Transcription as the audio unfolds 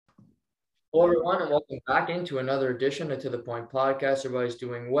Hello, everyone, and welcome back into another edition of To The Point podcast. Everybody's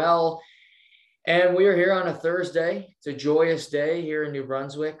doing well. And we are here on a Thursday. It's a joyous day here in New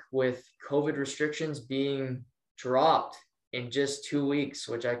Brunswick with COVID restrictions being dropped in just 2 weeks,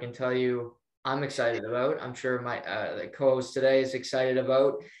 which I can tell you I'm excited about. I'm sure my the co-host today is excited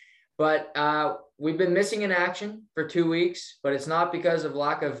about. But we've been missing in action for 2 weeks, but it's not because of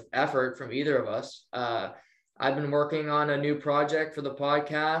lack of effort from either of us. I've been working on a new project for the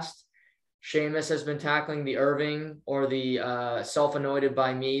podcast. Seamus has been tackling the Irving or the self-anointed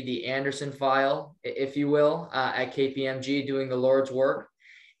by me, the Anderson file, if you will, at KPMG doing the Lord's work.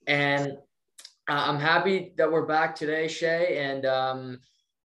 And I'm happy that we're back today, Shay. And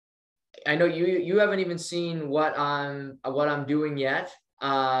I know you haven't even seen what I'm doing yet.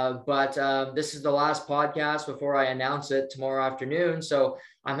 But this is the last podcast before I announce it tomorrow afternoon. So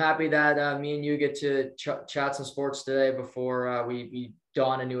I'm happy that me and you get to chat some sports today before we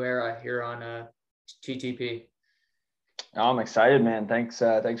dawn a new era here on TTP. I'm excited, man. Thanks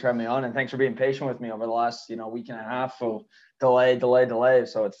for having me on, and thanks for being patient with me over the last, week and a half of delay.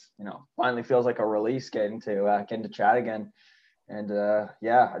 So it's, finally feels like a release getting to chat again. And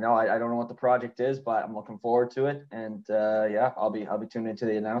yeah, no, I don't know what the project is, but I'm looking forward to it. And yeah, I'll be tuning into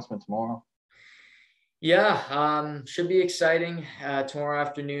the announcement tomorrow. Yeah, should be exciting. Tomorrow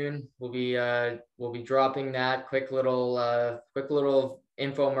afternoon we'll be dropping that quick little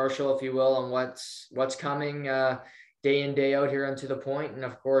infomercial, if you will, on what's coming day in day out here onto the point, and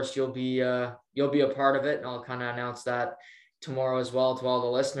of course you'll be a part of it, and I'll kind of announce that tomorrow as well to all the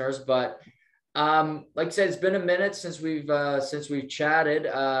listeners. But like I said, it's been a minute since we've chatted.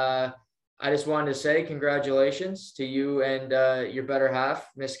 I just wanted to say congratulations to you and your better half,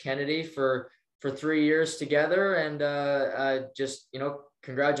 Miss Kennedy, for 3 years together, and just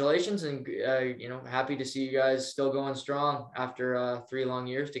congratulations, and happy to see you guys still going strong after 3 long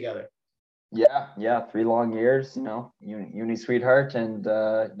years together. Yeah, 3 long years, uni sweetheart, and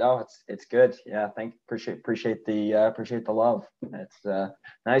no, it's good. Yeah, appreciate the love. It's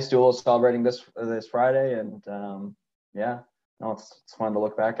nice dual celebrating this Friday, and yeah, no, it's fun to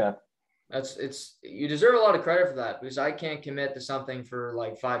look back at. It's you deserve a lot of credit for that, because I can't commit to something for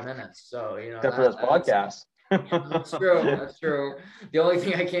like 5 minutes. So Except for this that's podcast. that's true. That's true. The only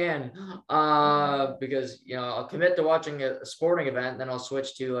thing I can, because I'll commit to watching a sporting event, then I'll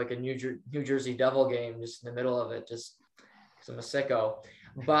switch to like a New Jersey Devil game just in the middle of it, just because I'm a sicko.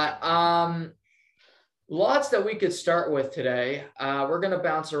 But lots that we could start with today. We're gonna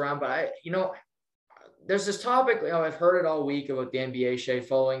bounce around, but there's this topic. I've heard it all week about the NBA, Shay,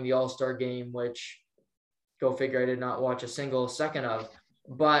 following the All-Star game, which go figure, I did not watch a single second of.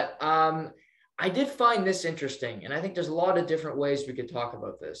 But I did find this interesting, and I think there's a lot of different ways we could talk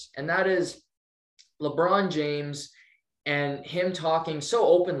about this, and that is LeBron James and him talking so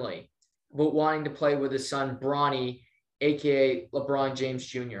openly about wanting to play with his son Bronny, aka LeBron James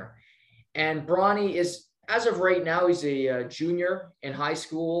Jr. And Bronny is, as of right now, he's a junior in high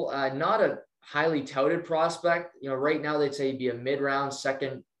school, not a highly touted prospect. Right now they'd say he'd be a mid-round,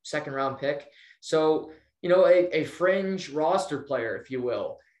 second round pick. So a fringe roster player, if you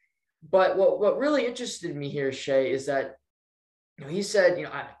will. But what really interested me here, Shay, is that he said,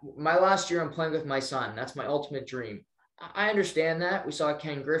 my last year I'm playing with my son. That's my ultimate dream. I understand that. We saw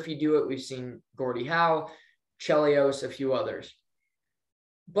Ken Griffey do it. We've seen Gordie Howe, Chelios, a few others.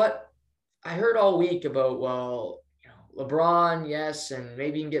 But I heard all week about, well, LeBron, yes, and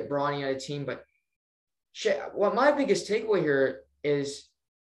maybe you can get Bronny on a team. But Shay, what my biggest takeaway here is,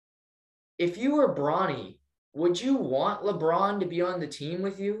 if you were Bronny, would you want LeBron to be on the team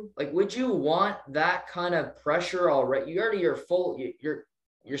with you? Like, would you want that kind of pressure already?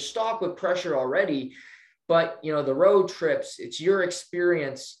 You're stocked with pressure already, but the road trips, it's your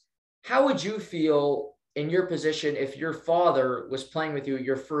experience. How would you feel in your position if your father was playing with you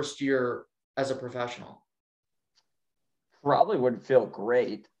your first year as a professional? Probably wouldn't feel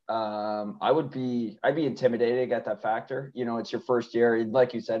great. I'd be intimidated at that factor. It's your first year.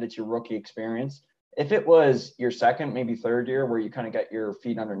 Like you said, it's your rookie experience. If it was your second, maybe third year where you kind of get your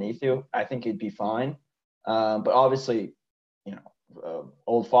feet underneath you, I think you'd be fine. But obviously,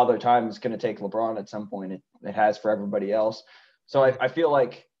 old father time is going to take LeBron at some point. It has for everybody else. So I feel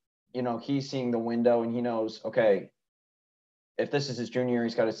like, he's seeing the window and he knows, okay, if this is his junior year,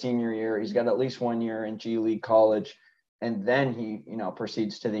 he's got a senior year, he's got at least 1 year in G League college, and then he,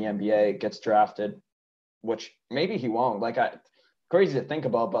 proceeds to the NBA, gets drafted, which maybe he won't. Crazy to think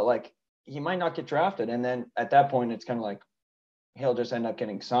about, but like he might not get drafted, and then at that point, it's kind of like he'll just end up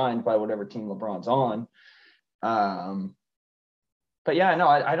getting signed by whatever team LeBron's on. But yeah, no,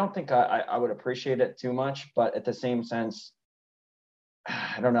 I don't think I would appreciate it too much, but at the same sense,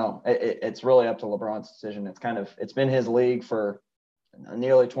 I don't know. It's really up to LeBron's decision. It's been his league for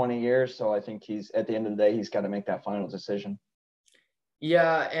nearly 20 years. So I think at the end of the day, he's got to make that final decision.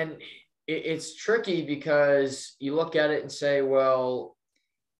 Yeah. And it's tricky because you look at it and say, well,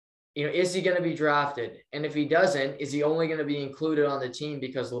 is he going to be drafted? And if he doesn't, is he only going to be included on the team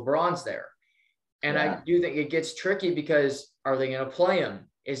because LeBron's there? And I do think it gets tricky because are they going to play him?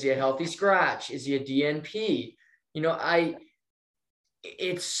 Is he a healthy scratch? Is he a DNP?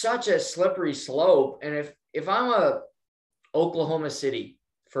 It's such a slippery slope. And if I'm a Oklahoma City,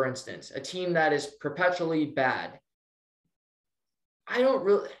 for instance, a team that is perpetually bad,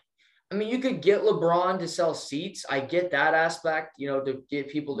 you could get LeBron to sell seats. I get that aspect, to get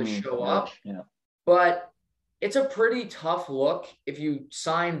people to show up. Yeah. But it's a pretty tough look if you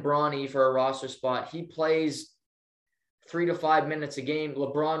sign Bronny for a roster spot. He plays 3 to 5 minutes a game.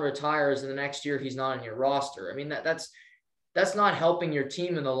 LeBron retires, and the next year he's not on your roster. I mean, that's not helping your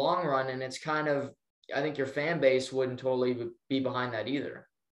team in the long run. And it's kind of, I think your fan base wouldn't totally be behind that either.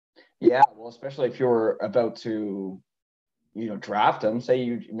 Yeah, well, especially if you're about to, draft him.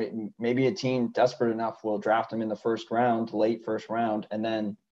 Say maybe a team desperate enough will draft him in the late first round, and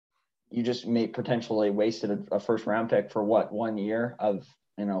then you just may potentially wasted a first round pick for 1 year of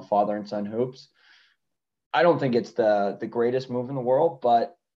father and son hoops. I don't think it's the greatest move in the world,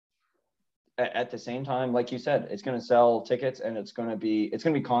 but at the same time, like you said, it's going to sell tickets and it's going to be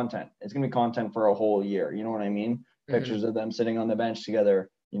content. It's going to be content for a whole year. You know what I mean? Mm-hmm. Pictures of them sitting on the bench together.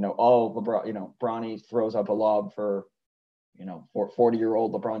 LeBron, Bronny throws up a lob for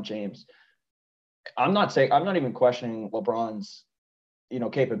 40-year-old LeBron James. I'm not even questioning LeBron's,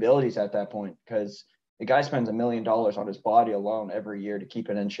 capabilities at that point, because the guy spends $1 million on his body alone every year to keep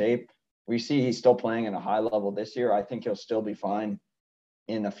it in shape. We see he's still playing at a high level this year. I think he'll still be fine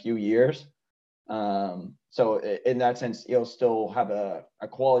in a few years. So in that sense, he'll still have a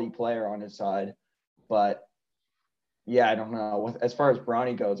quality player on his side. But yeah, I don't know. As far as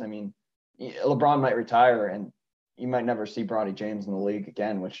Bronny goes, I mean, LeBron might retire and you might never see Bronny James in the league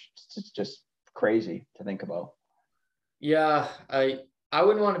again, which is just crazy to think about. Yeah, I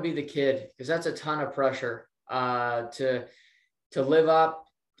wouldn't want to be the kid, because that's a ton of pressure to live up.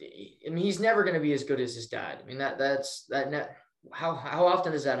 I mean, he's never going to be as good as his dad. I mean, how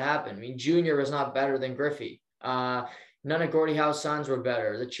often does that happen? I mean, Junior was not better than Griffey. None of Gordie Howe's sons were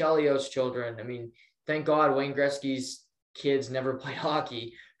better. The Chelios children. I mean, thank God Wayne Gretzky's kids never played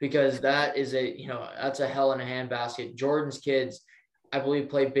hockey, because that is that's a hell in a handbasket. Jordan's kids, I believe,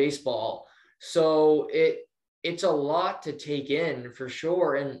 played baseball. So it's a lot to take in for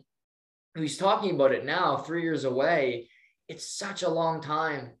sure. And he's talking about it now, 3 years away. It's such a long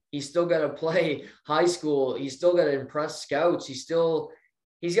time. He's still got to play high school. He's still got to impress scouts. He's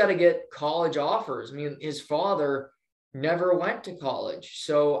got to get college offers. I mean, his father never went to college.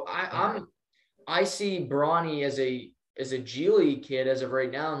 So I see Bronny as a G League kid as of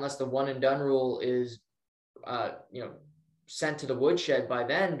right now, unless the one and done rule is, sent to the woodshed by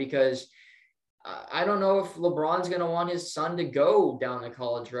then, because I don't know if LeBron's going to want his son to go down the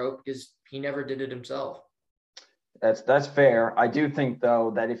college route, because he never did it himself. That's fair. I do think,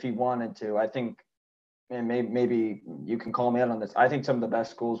 though, that if he wanted to, I think, and maybe you can call me out on this, I think some of the best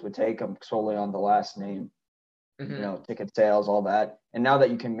schools would take him solely on the last name, mm-hmm. Ticket sales, all that. And now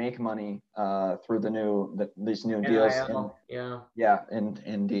that you can make money through these new deals,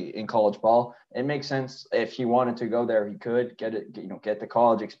 in college ball, it makes sense. If he wanted to go there, he could get the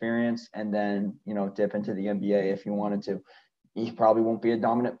college experience and then dip into the NBA if he wanted to. He probably won't be a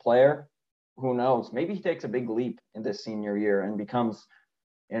dominant player. Who knows? Maybe he takes a big leap in this senior year and becomes,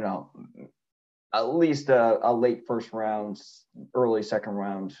 at least a late first round, early second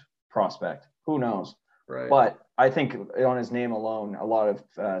round prospect. Who knows? Right. But I think on his name alone, a lot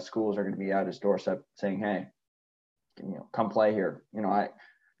of schools are going to be at his doorstep saying, "Hey, come play here."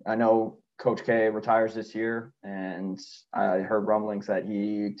 I know Coach K retires this year, and I heard rumblings that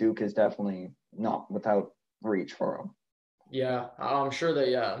Duke is definitely not without reach for him. Yeah, I'm sure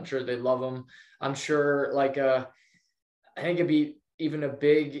they love him. I'm sure, I think it'd be even a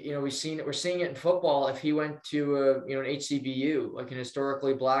big, we're seeing it in football. If he went to an HCBU, like an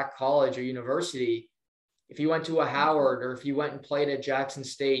historically Black college or university, if he went to a Howard, or if he went and played at Jackson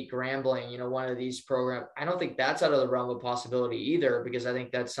State, Grambling, one of these programs, I don't think that's out of the realm of possibility either, because I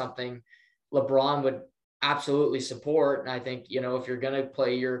think that's something LeBron would absolutely support. And I think, if you're going to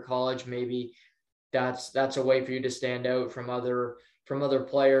play your college, maybe that's a way for you to stand out from other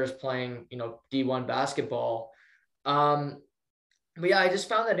players playing, D1 basketball. But yeah, I just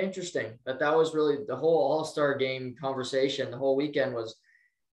found that interesting that was really the whole All-Star game conversation. The whole weekend was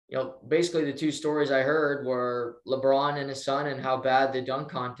basically the two stories I heard were LeBron and his son and how bad the dunk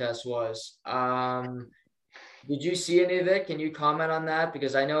contest was. Did you see any of it? Can you comment on that?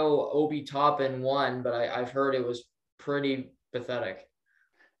 Because I know Obi Toppin won, but I've heard it was pretty pathetic.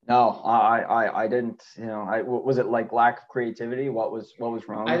 No, I didn't. Was it like lack of creativity? What was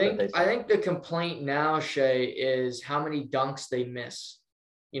wrong I with it? think I think the complaint now, Shay, is how many dunks they miss.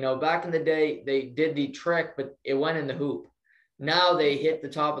 Back in the day, they did the trick, but it went in the hoop. Now they hit the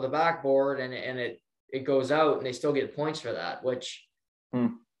top of the backboard and it goes out, and they still get points for that, which I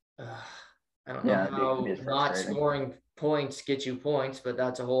don't know how not scoring points get you points, but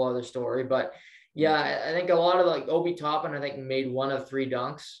that's a whole other story. But yeah, I think a lot of like Obi Toppin, I think made 1 of 3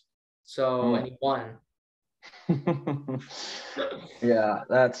 dunks. So and he won. Yeah,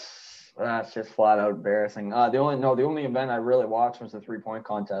 that's just flat out embarrassing. The only event I really watched was the 3-point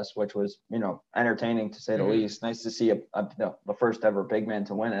contest, which was entertaining to say the least. Nice to see the first ever big man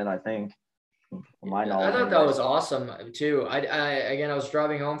to win it. I think. I thought that was awesome too. I was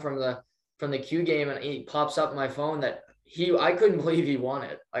driving home from the Q game, and he pops up on my phone that I couldn't believe he won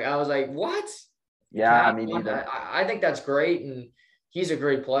it. Like I was like, what? Yeah, I mean, either. I think that's great, and he's a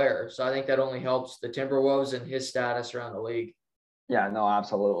great player. So I think that only helps the Timberwolves and his status around the league. Yeah, no,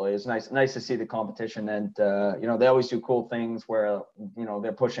 absolutely. It's nice to see the competition, and they always do cool things where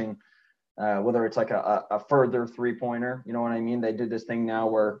they're pushing, whether it's like a further 3-pointer. You know what I mean? They did this thing now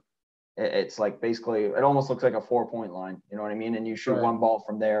where it's like basically it almost looks like a 4-point line. You know what I mean? And you shoot one ball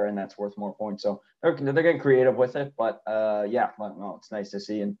from there, and that's worth more points. So they're getting creative with it, but it's nice to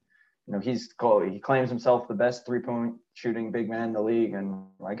see. And he claims himself the best 3-point shooting big man in the league, and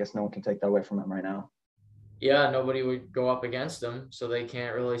I guess no one can take that away from him right now. Yeah, nobody would go up against him, so they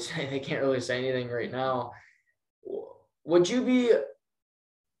can't really say anything right now. Would you be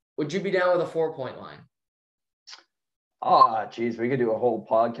down with a 4-point line? Oh, geez, we could do a whole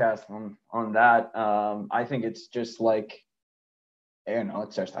podcast on that. I think it's just like,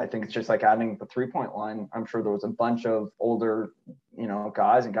 I think it's just like adding the 3-point line. I'm sure there was a bunch of older,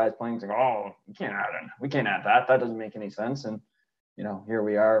 guys playing. It's like, oh, we can't add that. That doesn't make any sense. And, here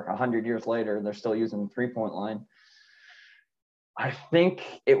we are 100 years later, they're still using the 3-point line. I think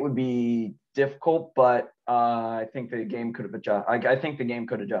it would be difficult, but I think the game could have adjusted. I think the game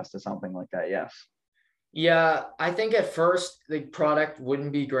could adjust to something like that. Yes. Yeah, I think at first the product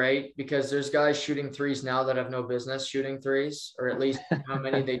wouldn't be great because there's guys shooting threes now that have no business shooting threes, or at least how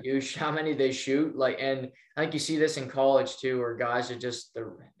many they shoot. And I think you see this in college too, where guys are just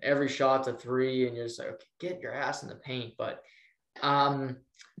every shot's a 3, and you're just like, okay, get your ass in the paint. But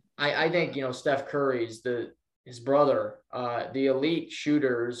I think Steph Curry's his brother, the elite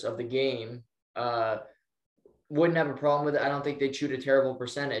shooters of the game, wouldn't have a problem with it. I don't think they'd shoot a terrible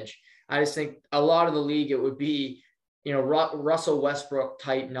percentage. I just think a lot of the league, it would be, Russell Westbrook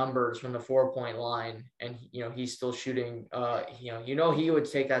type numbers from the 4-point line. And, he's still shooting, he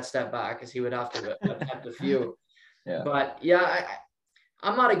would take that step back because he would have to attempt a few. Yeah. But yeah,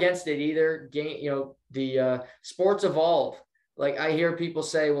 I'm not against it either. The sports evolve. Like I hear people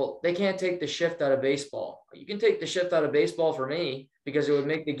say, well, they can't take the shift out of baseball. You can take the shift out of baseball for me because it would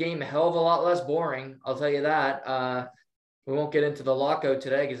make the game a hell of a lot less boring. I'll tell you that. We won't get into the lockout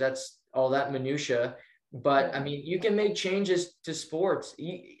today because that's all that minutia. But I mean, you can make changes to sports.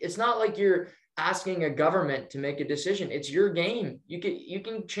 It's not like you're asking a government to make a decision. It's your game. You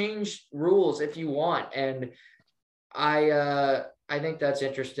can change rules if you want. And I think that's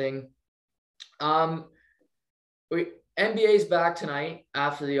interesting. NBA's back tonight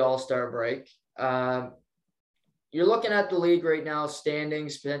after the All-Star break. You're looking at the league right now,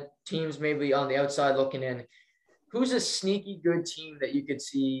 standings, teams maybe on the outside looking in. Who's a sneaky good team that you could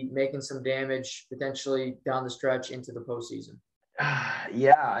see making some damage potentially down the stretch into the postseason?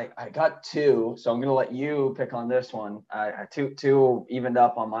 Yeah, I got 2, so I'm going to let you pick on this one. Two evened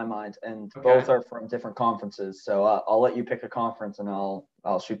up on my mind, and both are from different conferences. So I'll let you pick a conference, and I'll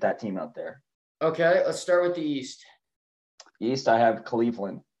shoot that team out there. Okay, let's start with the East. East, I have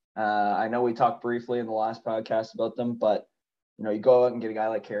Cleveland. I know we talked briefly in the last podcast about them, but you go out and get a guy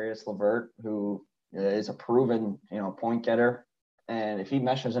like Caris LeVert, who is a proven point getter, and if he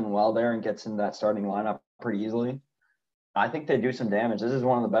meshes in well there and gets in that starting lineup pretty easily, I think they do some damage. This is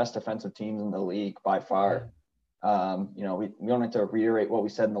one of the best defensive teams in the league by far. We don't have to reiterate what we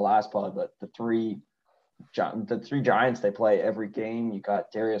said in the last pod, but the three Giants, they play every game. You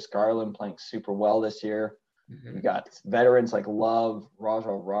got Darius Garland playing super well this year. Mm-hmm. You got veterans like Love,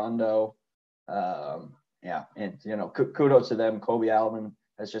 Rajon Rondo. And kudos to them. Kobe Allen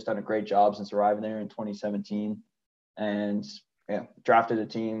has just done a great job since arriving there in 2017, and drafted a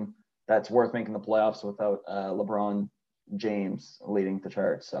team that's worth making the playoffs without LeBron James leading the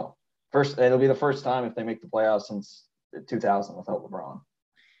charts. So it'll be the first time if they make the playoffs since 2000 without LeBron.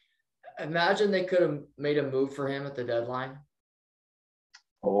 Imagine they could have made a move for him at the deadline.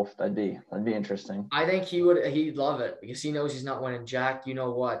 Oh, that'd be interesting. I think he'd love it because he knows he's not winning jack, you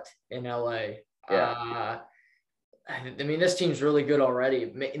know what, in LA. Yeah. I mean, this team's really good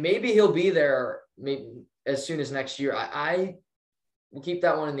already. Maybe he'll be there as soon as next year. I will keep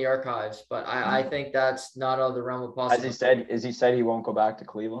that one in the archives, but I think that's not out of the realm of possibility. Has he said he won't go back to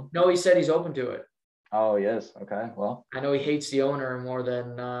Cleveland? No, he said he's open to it. Oh, yes. Okay. Well, I know he hates the owner more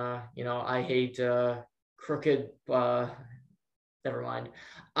than, I hate crooked. Never mind.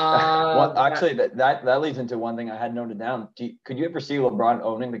 well, actually, that leads into one thing I had noted down. Could you ever see LeBron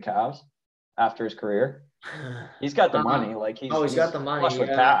owning the Cavs after his career? He's got the money. Like he's got the money. Flush with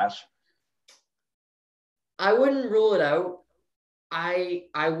cash. I wouldn't rule it out. I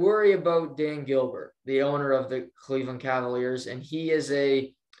worry about Dan Gilbert, the owner of the Cleveland Cavaliers, and he is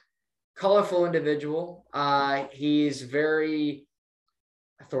a colorful individual. He's very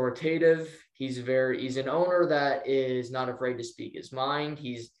authoritative. He's an owner that is not afraid to speak his mind.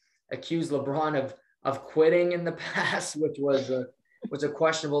 He's accused LeBron of quitting in the past, which was a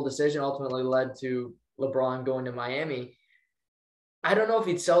questionable decision, ultimately led to LeBron going to Miami. I don't know if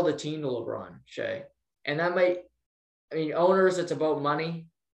he'd sell the team to LeBron, Shay. And that owners, it's about money,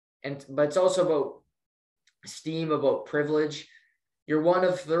 but it's also about esteem, about privilege. You're one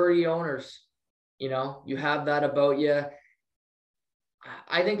of 30 owners. You have that about you.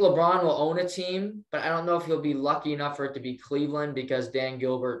 I think LeBron will own a team, but I don't know if he'll be lucky enough for it to be Cleveland because Dan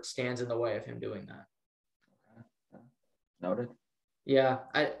Gilbert stands in the way of him doing that. Noted. Yeah,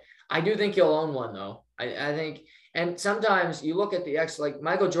 I do think he'll own one though. I think, and sometimes you look at like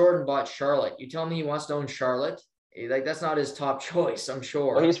Michael Jordan bought Charlotte. You tell me he wants to own Charlotte, like that's not his top choice, I'm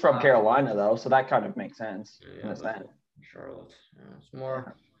sure. Well, he's from Carolina though, so that kind of makes sense. Yeah, Charlotte. Yeah,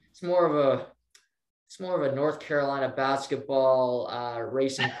 it's more of a North Carolina basketball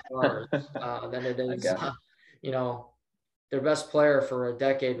racing cars than it is. Their best player for a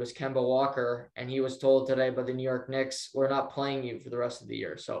decade was Kemba Walker, and he was told today by the New York Knicks, "We're not playing you for the rest of the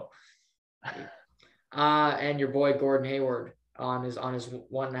year." So, and your boy Gordon Hayward on his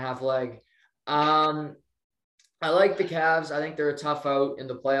 1.5 leg. I like the Cavs. I think they're a tough out in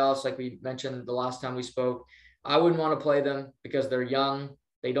the playoffs, like we mentioned the last time we spoke. I wouldn't want to play them because they're young,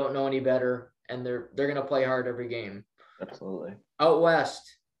 they don't know any better, and they're going to play hard every game. Absolutely. Out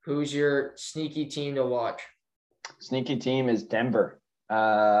west, who's your sneaky team to watch? Sneaky team is Denver.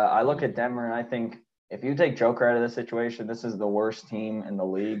 I look at Denver and I think if you take Joker out of this situation, this is the worst team in the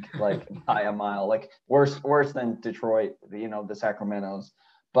league, like by a mile, like worse than Detroit, the Sacramentos.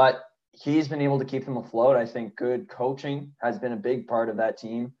 But he's been able to keep them afloat. I think good coaching has been a big part of that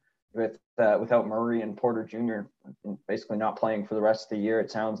team without Murray and Porter Jr. basically not playing for the rest of the year,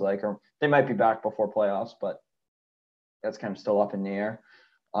 it sounds like, or they might be back before playoffs, but that's kind of still up in the air.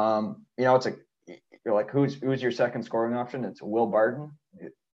 You're like, who's your second scoring option? It's Will Barton.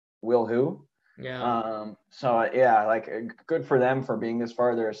 Will who? Yeah. Good for them for being this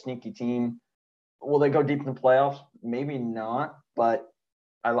far. They're a sneaky team. Will they go deep in the playoffs? Maybe not, but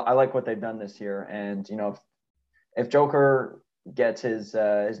I like what they've done this year. And if Joker gets his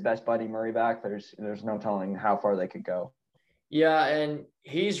best buddy Murray back, there's no telling how far they could go. Yeah, and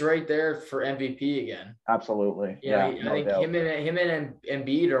he's right there for MVP again. Absolutely. Yeah, I think him and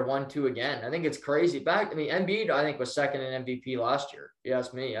Embiid are 1-2 again. I think it's crazy. Embiid, I think, was second in MVP last year. You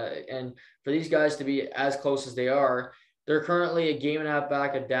ask me. And for these guys to be as close as they are, they're currently a game and a half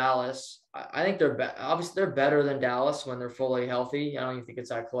back of Dallas. I think obviously they're better than Dallas when they're fully healthy. I don't even think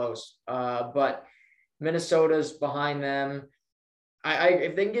it's that close. But Minnesota's behind them.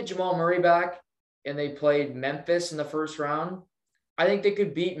 If they can get Jamal Murray back and they played Memphis in the first round, I think they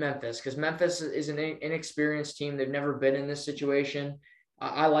could beat Memphis because Memphis is an inexperienced team. They've never been in this situation.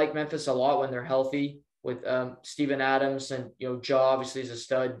 I like Memphis a lot when they're healthy with Steven Adams and, Ja obviously is a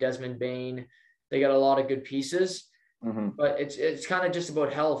stud, Desmond Bane. They got a lot of good pieces, but it's kind of just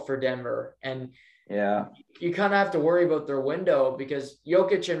about health for Denver. And yeah, you kind of have to worry about their window because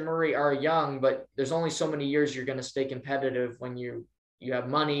Jokic and Murray are young, but there's only so many years you're going to stay competitive when you have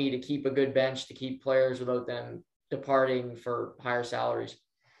money to keep a good bench, to keep players without them departing for higher salaries.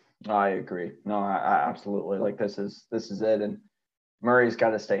 I agree. No, I absolutely. Like this is it. And Murray's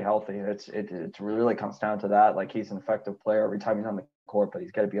got to stay healthy. It really comes down to that. Like he's an effective player every time he's on the court, but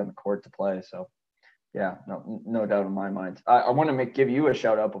he's got to be on the court to play. So Yeah, no doubt in my mind. I want to give you a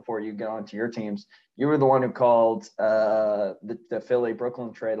shout out before you get on to your teams. You were the one who called the Philly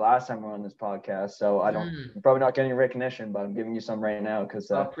Brooklyn trade last time we were on this podcast. So I'm probably not getting recognition, but I'm giving you some right now because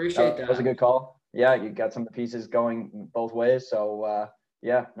I appreciate that was a good call. Yeah, you got some of the pieces going both ways. So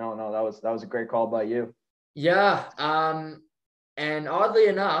yeah, no, that was a great call by you. Yeah. And oddly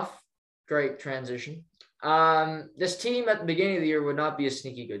enough, great transition. This team at the beginning of the year would not be a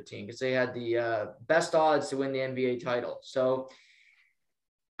sneaky good team because they had the best odds to win the NBA title. So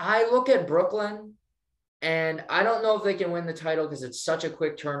I look at Brooklyn and I don't know if they can win the title because it's such a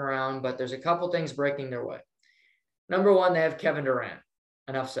quick turnaround, but there's a couple things breaking their way. Number one, they have Kevin Durant.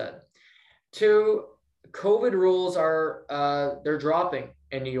 Enough said. Two, COVID rules are they're dropping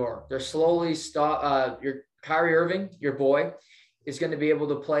in New York. They're slowly your Kyrie Irving, your boy, is going to be able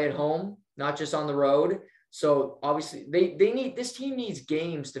to play at home, not just on the road. So obviously this team needs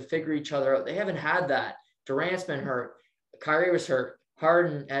games to figure each other out. They haven't had that. Durant's been hurt. Kyrie was hurt.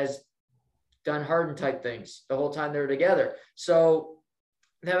 Harden has done Harden type things the whole time they were together. So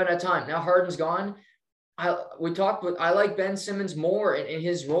they haven't had time. Now Harden's gone. I like Ben Simmons more in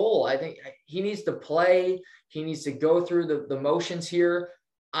his role. I think he needs to play. He needs to go through the motions here.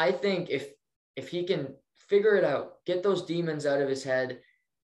 I think if he can figure it out, get those demons out of his head,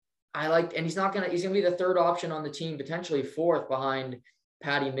 and he's gonna be the third option on the team, potentially fourth behind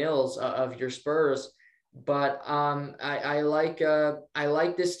Patty Mills of your Spurs. But I like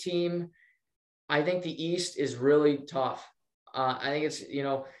this team. I think the East is really tough. I think it's,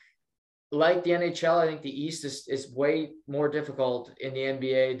 like the NHL, I think the East is way more difficult in the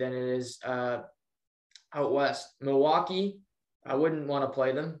NBA than it is out West. Milwaukee, I wouldn't want to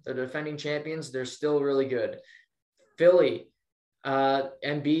play them. They're defending champions. They're still really good. Philly,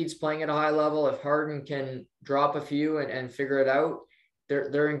 Embiid's playing at a high level. If Harden can drop a few and figure it out,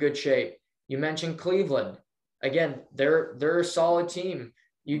 they're in good shape. You mentioned Cleveland. Again, they're a solid team.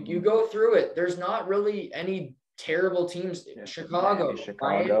 You go through it. There's not really any terrible teams. Yeah, Chicago,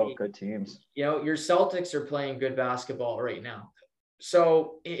 Miami, good teams. Your Celtics are playing good basketball right now.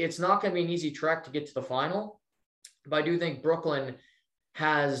 So it's not going to be an easy trek to get to the final. But I do think Brooklyn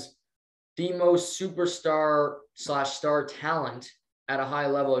has the most superstar / star talent at a high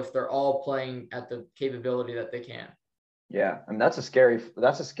level if they're all playing at the capability that they can. Yeah, and that's a scary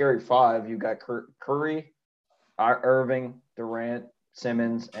five. You got Curry, Irving, Durant,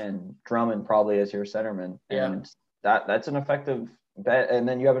 Simmons, and Drummond probably as your centerman. And that's an effective bet. And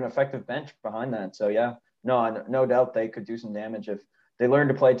then you have an effective bench behind that. So yeah, no doubt they could do some damage if they learn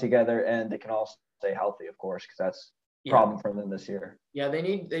to play together, and they can all stay healthy, of course, because that's a problem for them this year. Yeah,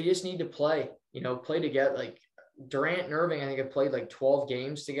 they just need to play together. Like Durant and Irving, I think have played like 12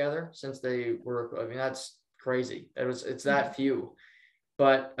 games together since they were. I mean, that's crazy. It's that few.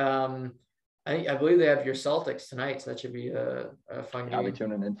 But I believe they have your Celtics tonight, so that should be a fun game. I'll be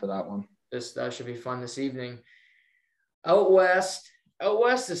tuning in for that one. That should be fun this evening. Out west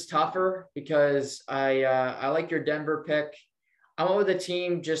is tougher because I like your Denver pick. I went with a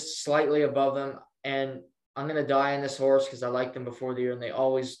team just slightly above them, and I'm gonna die on this horse because I liked them before the year, and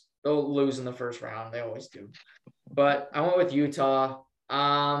they'll lose in the first round. They always do. But I went with Utah.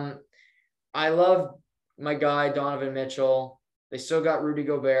 I love my guy Donovan Mitchell. They still got Rudy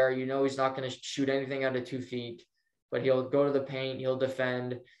Gobert. He's not going to shoot anything out of 2 feet, but he'll go to the paint. He'll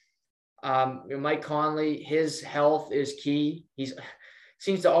defend. Mike Conley, his health is key. He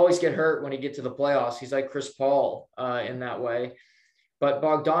seems to always get hurt when he gets to the playoffs. He's like Chris Paul in that way. But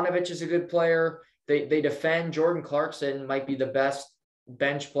Bogdanovich is a good player. They defend. Jordan Clarkson might be the best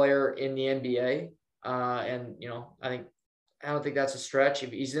bench player in the NBA. And I don't think that's a stretch.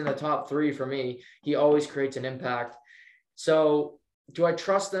 If he's in the top 3 for me, he always creates an impact. So do I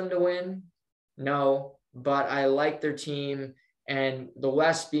trust them to win? No, but I like their team, and the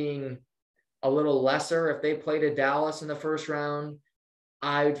West being a little lesser. If they played a Dallas in the first round,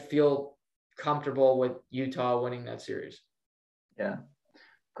 I'd feel comfortable with Utah winning that series. Yeah.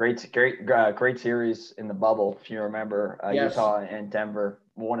 Great series in the bubble. If you remember, yes. Utah and Denver,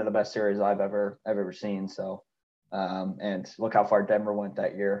 one of the best series I've ever seen. So, and look how far Denver went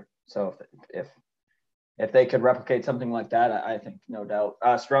that year. So if they could replicate something like that, I think no doubt.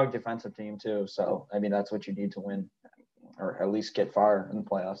 Strong defensive team too. So I mean, that's what you need to win, or at least get far in the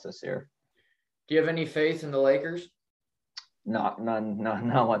playoffs this year. Do you have any faith in the Lakers? None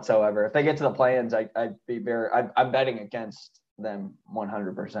whatsoever. If they get to the play-ins, I'm betting against them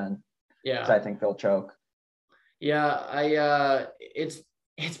 100%. Yeah, because I think they'll choke. Yeah,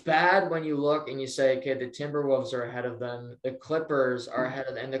 it's bad when you look and you say, okay, the Timberwolves are ahead of them, the Clippers are ahead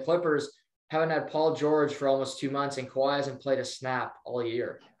of them, and the Clippers haven't had Paul George for almost 2 months, and Kawhi hasn't played a snap all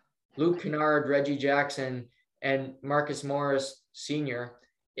year. Luke Kennard, Reggie Jackson, and Marcus Morris Sr.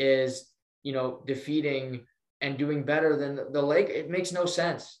 is, defeating and doing better than the Lake. It makes no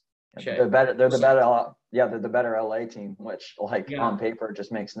sense. They're better. They're the better. Yeah, they're the better LA team, which on paper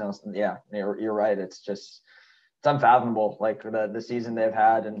just makes no sense. Yeah, you're right. It's unfathomable. Like the season they've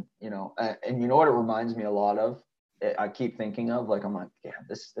had, and you know what it reminds me a lot of. I keep thinking of I'm like, yeah,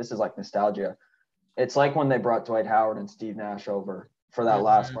 this is like nostalgia. It's like when they brought Dwight Howard and Steve Nash over for that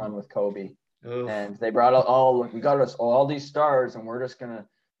last run with Kobe. Oof. And they brought we got us all these stars, and we're just gonna,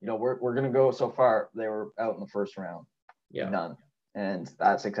 we're gonna go so far. They were out in the first round. Yeah. None. And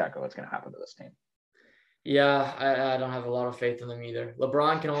that's exactly what's gonna happen to this team. Yeah, I don't have a lot of faith in them either.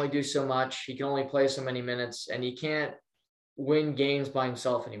 LeBron can only do so much. He can only play so many minutes, and he can't win games by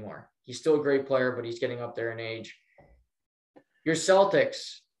himself anymore. He's still a great player, but he's getting up there in age. Your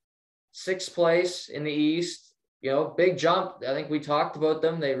Celtics, 6th place in the East, big jump. I think we talked about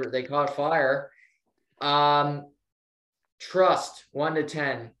them. They caught fire. Trust 1 to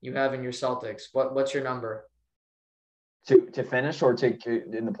 10 you have in your Celtics. What's your number? To finish or to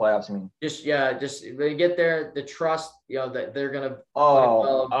in the playoffs? I mean, just they get there. The trust, that they're gonna.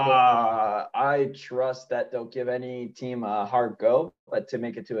 I trust that they'll give any team a hard go, but to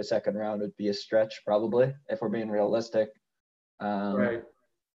make it to a second round would be a stretch, probably, if we're being realistic. Right.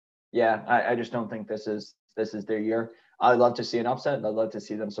 Yeah, I just don't think this is their year. I'd love to see an upset. I'd love to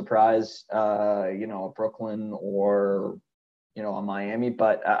see them surprise, Brooklyn or, a Miami.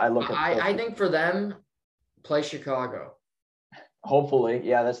 But I look at. I think for them, play Chicago. Hopefully,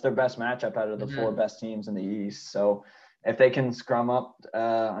 yeah, that's their best matchup out of the 4 best teams in the East. So if they can scrum up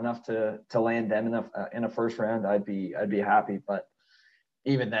enough to land them in a first round, I'd be happy. But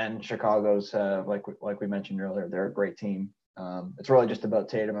even then, Chicago's like we mentioned earlier, they're a great team. It's really just about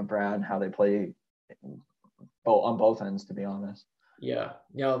Tatum and Brown, how they play on both ends, to be honest. Yeah,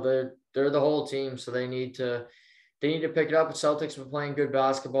 they're the whole team, so they need to pick it up. The Celtics have been playing good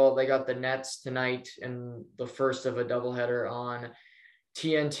basketball. They got the Nets tonight in the first of a doubleheader on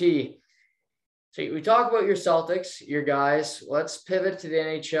TNT. So we talk about your Celtics, your guys. Let's pivot to the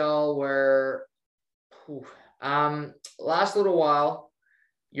NHL, where last little while,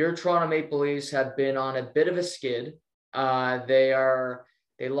 your Toronto Maple Leafs have been on a bit of a skid. They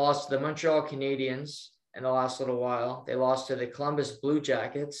lost to the Montreal Canadiens in the last little while. They lost to the Columbus Blue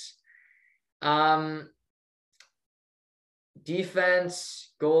Jackets.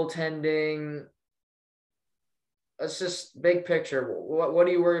 Defense, goaltending. Let's just big picture. What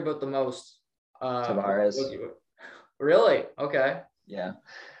do you worry about the most? Tavares. Really? Okay. Yeah.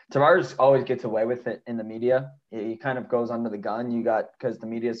 Tavares always gets away with it in the media. He kind of goes under the gun. Because the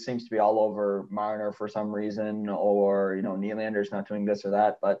media seems to be all over Marner for some reason, or, Nylander's not doing this or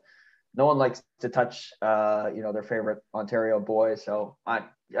that, but no one likes to touch, their favorite Ontario boy. So I'm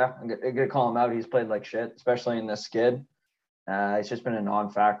going to call him out. He's played like shit, especially in this skid. It's just been a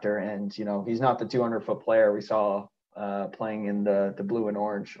non-factor, and he's not the 200-foot player we saw playing in the blue and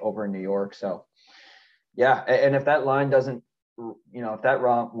orange over in New York. So yeah, and if that line doesn't, if that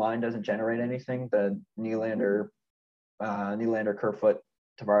line doesn't generate anything, the Nylander, Kerfoot,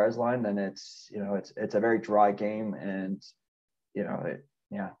 Tavares line, then it's a very dry game, and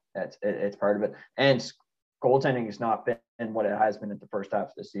it's part of it. And goaltending has not been what it has been at the first half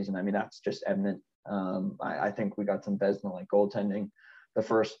of the season. I mean, that's just evident. I think we got some Vezina-like goaltending the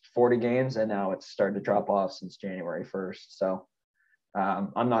first 40 games, and now it's started to drop off since January 1st. So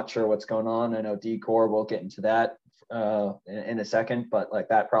I'm not sure what's going on. I know D-Core, we'll get into that in a second, but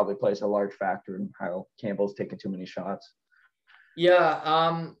that probably plays a large factor in how Campbell's taking too many shots. Yeah,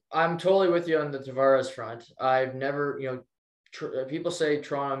 I'm totally with you on the Tavares front. I've never, people say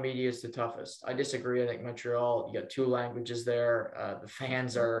Toronto media is the toughest. I disagree. I think Montreal, you got 2 languages there. The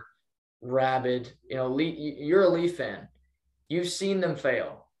fans are rabid. You're a Leaf fan. You've seen them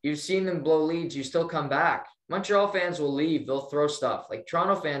fail. You've seen them blow leads. You still come back. Montreal fans will leave. They'll throw stuff.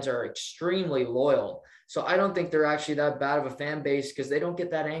 Toronto fans are extremely loyal. So I don't think they're actually that bad of a fan base, because they don't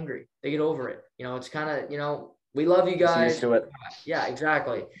get that angry. They get over it. It's kind of, we love you guys. Used to it. Yeah,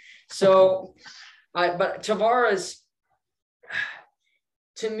 exactly. So, but Tavares,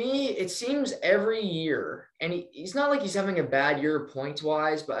 to me, it seems every year, and he's not like he's having a bad year points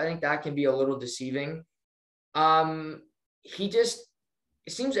wise, but I think that can be a little deceiving. It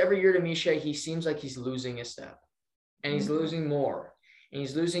seems every year to me, Shay, he seems like he's losing a step, and he's losing more, and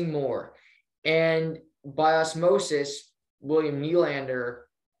he's losing more. And by osmosis, William Nylander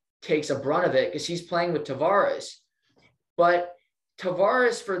takes a brunt of it because he's playing with Tavares. But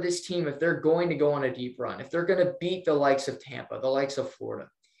Tavares, for this team, if they're going to go on a deep run, if they're going to beat the likes of Tampa, the likes of Florida,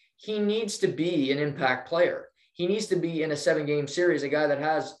 he needs to be an impact player. He needs to be in a 7-game series, a guy that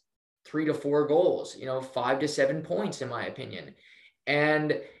has 3 to 4 goals, 5 to 7 points, in my opinion.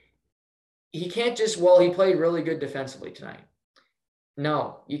 And he can't just, he played really good defensively tonight.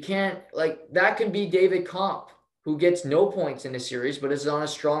 No, you can't. Like, that can be David Kampf, who gets no points in the series, but is on a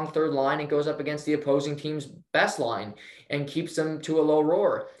strong third line and goes up against the opposing team's best line and keeps them to a low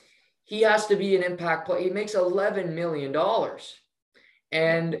roar. He has to be an impact player. He makes $11 million.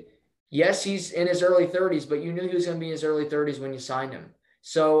 And yes, he's in his early 30s, but you knew he was going to be in his early 30s when you signed him.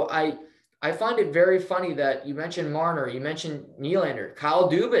 So I find it very funny that you mentioned Marner, you mentioned Nylander. Kyle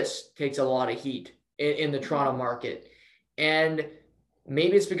Dubas takes a lot of heat in the Toronto market. And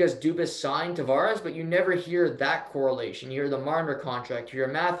maybe it's because Dubas signed Tavares, but you never hear that correlation. You hear the Marner contract, you hear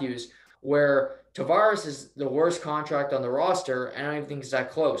Matthews, where Tavares is the worst contract on the roster, and I don't even think it's that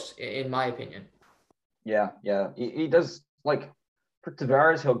close, in my opinion. Yeah. He does, like, for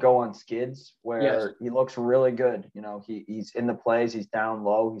Tavares, he'll go on skids where he looks really good. He's in the plays, he's down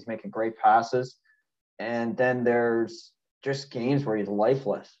low, he's making great passes. And then there's just games where he's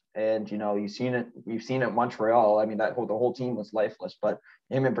lifeless. And, you've seen it Montreal. I mean, the whole team was lifeless, but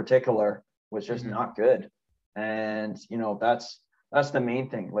him in particular was just not good. And, that's the main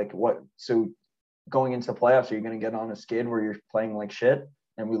thing. Like, so going into the playoffs, are you going to get on a skid where you're playing like shit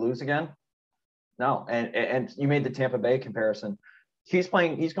and we lose again? No. And you made the Tampa Bay comparison. He's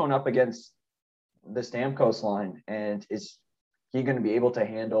going up against the Stamkos line, and is he going to be able to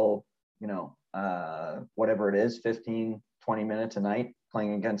handle, whatever it is, 15, 20 minutes a night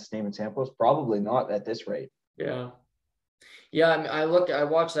playing against Steven Stamkos? Probably not at this rate. Yeah. Yeah. I mean, I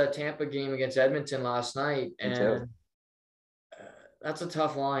watched that Tampa game against Edmonton last night, and that's a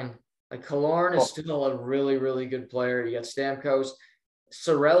tough line. Like, Killorn is still a really, really good player. You got Stamkos.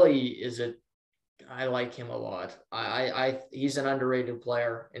 Cirelli I like him a lot. He's an underrated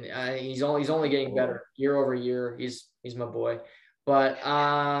player, and he's only getting better year over year. He's my boy. But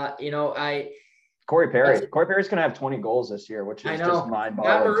Corey Perry's gonna have 20 goals this year, which is just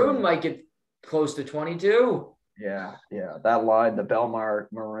mind-boggling. Matt Maroon might get close to 22. Yeah. That line, the Belmar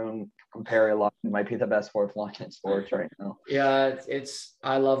Maroon Perry line, might be the best fourth line in sports right now. Yeah,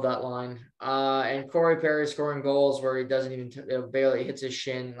 I love that line. And Corey Perry scoring goals where he doesn't even barely hits his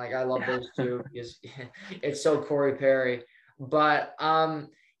shin. Like, I love those two. It's so Corey Perry. But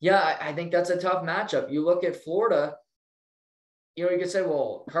I think that's a tough matchup. You look at Florida. You could say,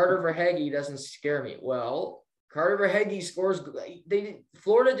 well, Carter Verhaeghe doesn't scare me. Well, Carter Verhaeghe scores.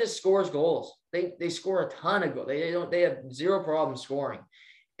 Florida just scores goals. They score a ton of goals. They have zero problem scoring.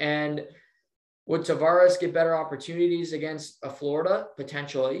 And would Tavares get better opportunities against Florida?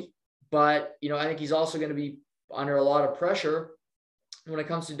 Potentially. But, I think he's also going to be under a lot of pressure when it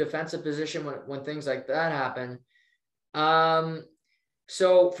comes to defensive position when things like that happen.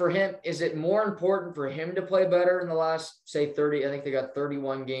 So for him, is it more important for him to play better in the last, say, 30? I think they got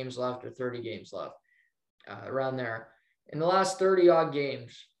 31 games left or 30 games left, around there. In the last 30-odd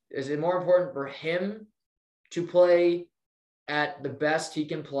games, is it more important for him to play at the best he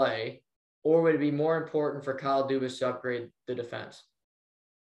can play, or would it be more important for Kyle Dubas to upgrade the defense?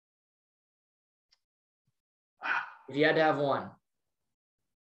 If you had to have one.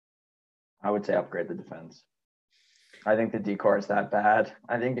 I would say upgrade the defense. I think the decor is that bad.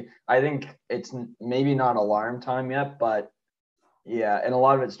 I think it's maybe not alarm time yet, but yeah, and a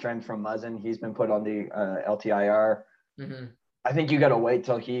lot of it's trends from Muzzin. He's been put on the LTIR. Mm-hmm. I think you got to wait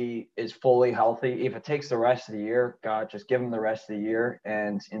till he is fully healthy. If it takes the rest of the year, God, just give him the rest of the year.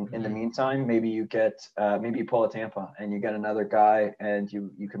 And in the meantime, maybe you get maybe you pull a Tampa and you get another guy, and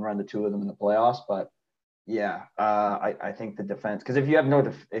you can run the two of them in the playoffs. But yeah, I think the defense, because if you have no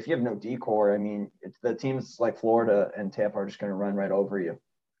decor, I mean, the teams like Florida and Tampa are just going to run right over you.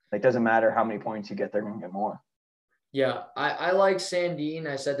 Like, doesn't matter how many points you get, they're going to get more. Yeah, I like Sandin.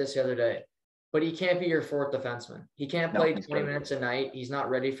 I said this the other day, but he can't be your fourth defenseman. He can't play 20 minutes a night. He's not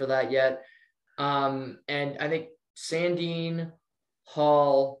ready for that yet. And I think Sandin,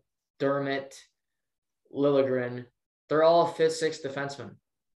 Hall, Dermott, Liljegren, they're all fifth, sixth defensemen.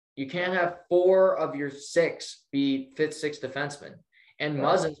 You can't have four of your six be fifth, sixth defensemen. And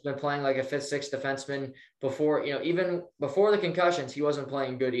Muzzin's been playing like a fifth, sixth defenseman before, even before the concussions, he wasn't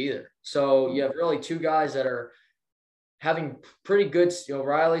playing good either. So you have really two guys that are having pretty good,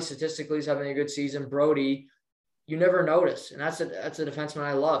 Riley statistically is having a good season. Brody, you never notice. And that's a defenseman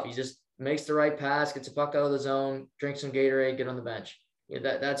I love. He just makes the right pass, gets a puck out of the zone, drinks some Gatorade, get on the bench.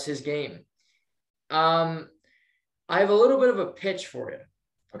 That's his game. I have a little bit of a pitch for you.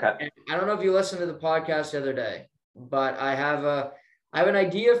 Okay. And I don't know if you listened to the podcast the other day, but I have an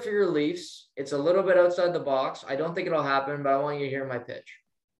idea for your Leafs. It's a little bit outside the box. I don't think it'll happen, but I want you to hear my pitch.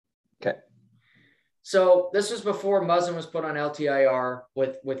 Okay. So this was before Muzzin was put on LTIR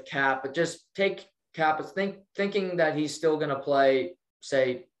with Cap, but just take Cap as thinking that he's still going to play,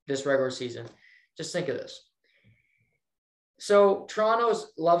 say, this regular season. Just think of this. So Toronto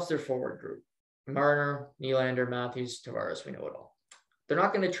loves their forward group. Marner, Nylander, Matthews, Tavares, we know it all. They're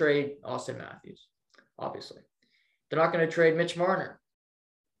not going to trade Austin Matthews, obviously. They're not going to trade Mitch Marner,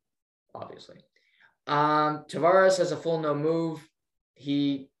 obviously. Tavares has a full no move.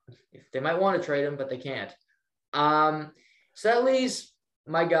 They might want to trade him, but they can't. So that leaves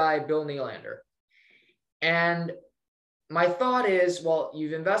my guy, Bill Nylander. And my thought is, well,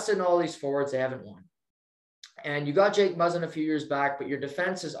 you've invested in all these forwards, they haven't won. And you got Jake Muzzin a few years back, but your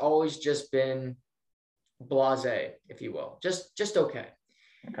defense has always just been blasé, if you will. Just okay.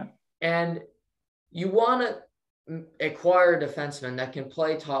 Okay. And you want to acquire a defenseman that can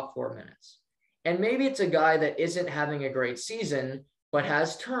play top 4 minutes. And maybe it's a guy that isn't having a great season, but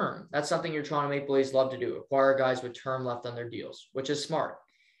has term. That's something your Toronto Maple Leafs love to do, acquire guys with term left on their deals, which is smart.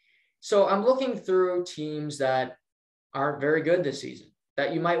 So I'm looking through teams that aren't very good this season,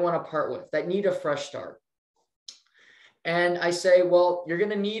 that you might want to part with, that need a fresh start. And I say, well, you're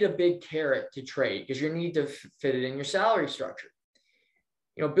going to need a big carrot to trade because you need to fit it in your salary structure.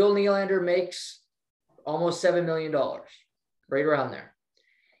 You know, Bill Nylander makes almost $7 million, right around there.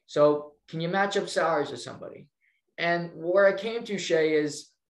 So can you match up salaries with somebody? And where I came to, Shay, is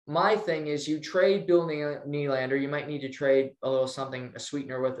my thing is you trade Bill Nylander, you might need to trade a little something, a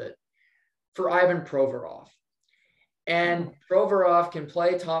sweetener with it, for Ivan Provorov. And Provorov can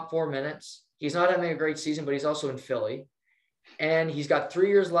play top 4 minutes. He's not having a great season, but he's also in Philly. And he's got 3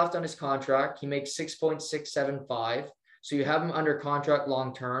 years left on his contract. He makes 6.675. So you have him under contract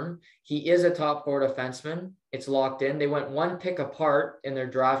long-term. He is a top 4 defenseman. It's locked in. They went 1 pick apart in their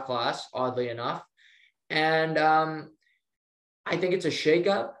draft class, oddly enough. And I think it's a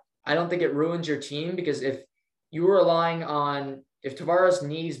shakeup. I don't think it ruins your team because if you were relying on, if Tavares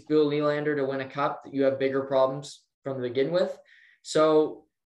needs Bill Nylander to win a cup, you have bigger problems from the begin with. So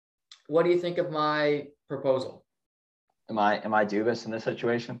what do you think of my proposal? Am I Dubas in this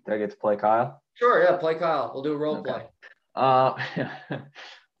situation? Do I get to play Kyle? Sure, yeah, play Kyle. We'll do a role play. I'm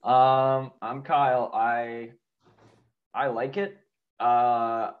Kyle. I like it,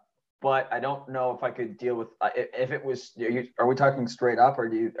 but I don't know if I could deal with if it was. Are we talking straight up,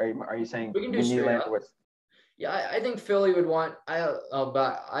 or are you saying we can do straight up? Yeah, I think Philly would want.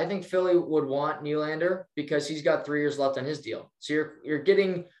 I think Philly would want Nylander because he's got 3 years left on his deal. So you're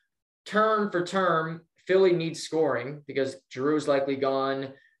getting term for term. Philly needs scoring because Giroux's likely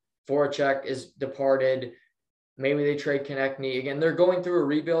gone. Voracek is departed. Maybe they trade Konechny. Again, they're going through a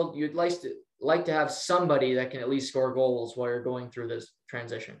rebuild. You'd like to have somebody that can at least score goals while you're going through this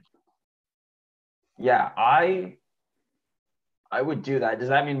transition. Yeah, I would do that. Does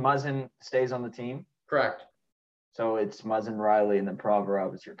that mean Muzzin stays on the team? Correct. So it's Muzzin, Riley, and then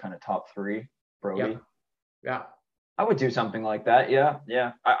Provorov is your kind of top 3. Brody. Yep. Yeah. I would do something like that. Yeah.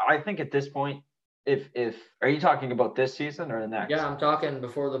 I think at this point, if are you talking about this season or the next? Yeah, I'm talking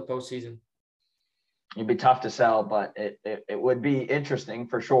before the postseason. It'd be tough to sell, but it would be interesting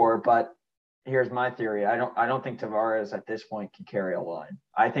for sure. But here's my theory. I don't think Tavares at this point can carry a line.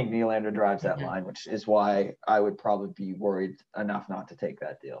 I think Nylander drives that line, which is why I would probably be worried enough not to take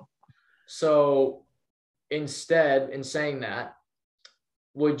that deal. So instead, in saying that,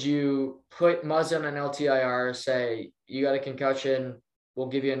 would you put Muzzin on LTIR, say, you got a concussion, we'll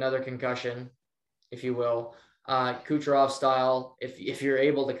give you another concussion, if you will, Kucherov style, if you're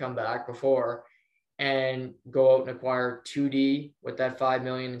able to come back before, and go out and acquire 2D with that $5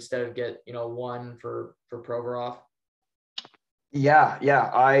 million instead of get 1 for Provorov? Yeah.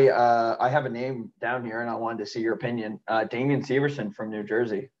 I have a name down here, and I wanted to see your opinion. Damian Severson from New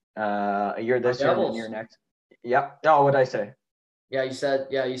Jersey. A year this year, and a year next. Yeah. Oh, what'd I say? Yeah, you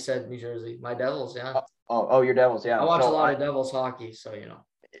said New Jersey. My Devils, yeah. Oh, your Devils, yeah. I watch a lot of Devils hockey, so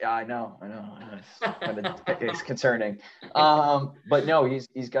Yeah, I know. It's concerning. But no,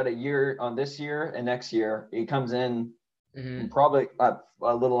 he's got a year on this year and next year. He comes in probably a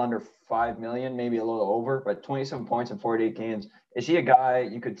little under 5 million, maybe a little over, but 27 points in 48 games. Is he a guy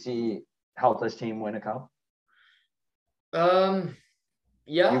you could see help this team win a cup?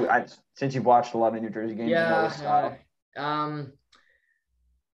 Yeah. Since you've watched a lot of New Jersey games, yeah. You know his style.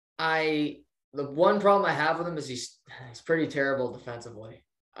 The one problem I have with him is he's pretty terrible defensively.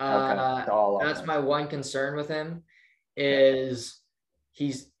 That's my one concern with him is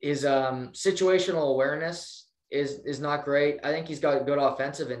his situational awareness is not great. I think he's got good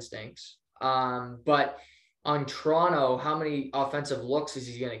offensive instincts. But on Toronto, how many offensive looks is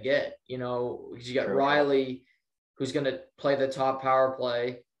he going to get? You got Riley, who's going to play the top power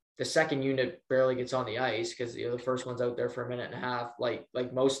play. the second unit barely gets on the ice because the first one's out there for a minute and a half, like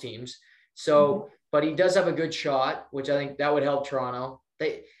most teams. So, but he does have a good shot, which I think that would help Toronto.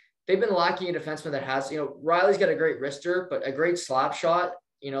 They've been lacking a defenseman that has, Riley's got a great wrister, but a great slap shot.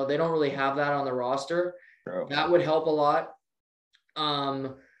 They don't really have that on the roster. True. That would help a lot.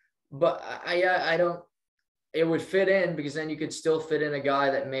 But I don't. It would fit in because then you could still fit in a guy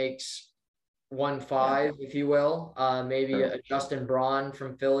that makes 1.5, if you will. Maybe a Justin Braun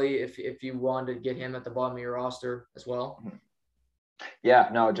from Philly, if you wanted to get him at the bottom of your roster as well. Yeah,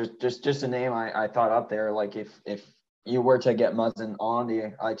 no, just a name I thought up there. Like if you were to get Muzzin on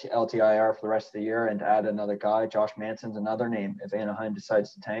the LTIR for the rest of the year and add another guy, Josh Manson's another name. If Anaheim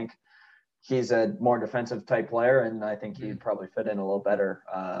decides to tank, he's a more defensive type player, and I think he'd probably fit in a little better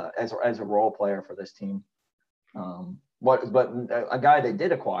as a role player for this team. But a guy they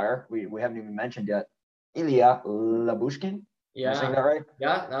did acquire, we haven't even mentioned yet, Ilya Lyubushkin. Yeah. Am I saying that right?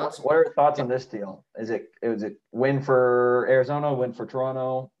 Yeah. What are your thoughts on this deal? Is it win for Arizona, win for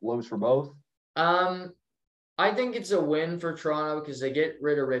Toronto, lose for both? I think it's a win for Toronto because they get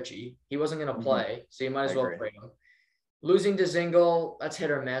rid of Richie. He wasn't going to play, so you might as well trade him. Losing to Dzingel, that's hit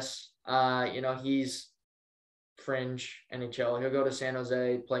or miss. He's fringe NHL. He'll go to San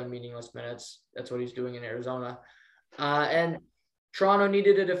Jose, play meaningless minutes. That's what he's doing in Arizona. And Toronto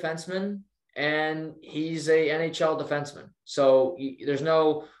needed a defenseman, and he's a NHL defenseman. So there's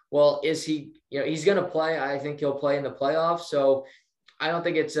no, is he, he's going to play. I think he'll play in the playoffs. So I don't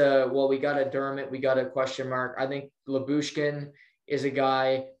think it's we got a Dermott, we got a question mark. I think Lyubushkin is a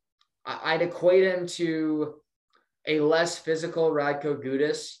guy, I'd equate him to a less physical Radko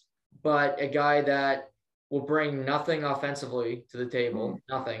Gudas, but a guy that will bring nothing offensively to the table,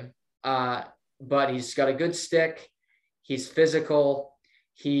 nothing. But he's got a good stick. He's physical.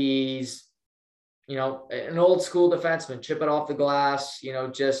 He's, an old school defenseman, chip it off the glass,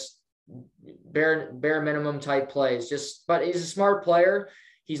 just bare minimum type plays. But he's a smart player.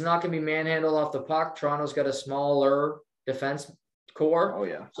 He's not going to be manhandled off the puck. Toronto's got a smaller defense core. Oh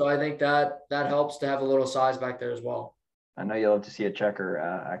yeah. So I think that helps to have a little size back there as well. I know you'll have to see a checker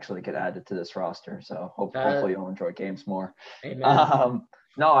actually get added to this roster. So hopefully you'll enjoy games more. Amen. I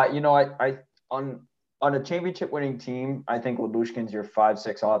on a championship winning team, I think Lyubushkin's your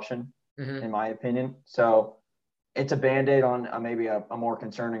 5-6 option in my opinion. So it's a Band-Aid on maybe a more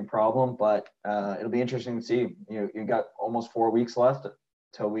concerning problem, but it'll be interesting to see. You got almost 4 weeks left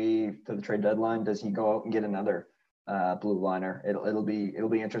till the trade deadline. Does he go out and get another blue liner? It'll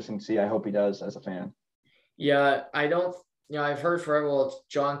be interesting to see. I hope he does as a fan. Yeah, I don't. I've heard forever. It's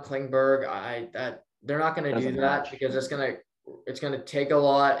John Klingberg. They're not going to do that because it's going to take a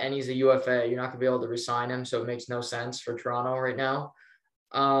lot, and he's a UFA. You're not going to be able to resign him, so it makes no sense for Toronto right now.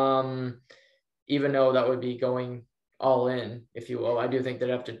 Even though that would be going all in, if you will. I do think they'd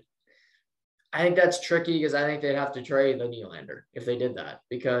have to. I think that's tricky because I think they'd have to trade the Nylander if they did that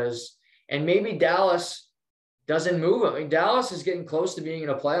and maybe Dallas doesn't move him. I mean, Dallas is getting close to being in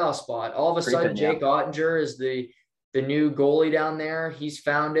a playoff spot. All of a sudden, Jake Ottinger is the new goalie down there. He's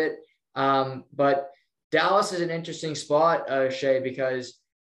found it. But Dallas is an interesting spot, Shay, because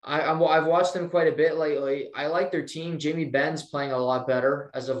I've watched them quite a bit lately. I like their team. Jamie Benn's playing a lot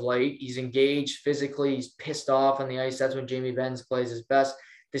better as of late. He's engaged physically. He's pissed off on the ice. That's when Jamie Benn plays his best.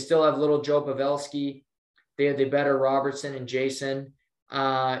 They still have little Joe Pavelski. They have the better Robertson and Jason.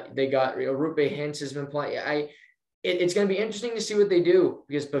 They got Rupe Hintz has been playing. It's going to be interesting to see what they do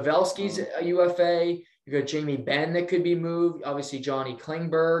because Pavelski's a UFA. You got Jamie Benn that could be moved. Obviously, Johnny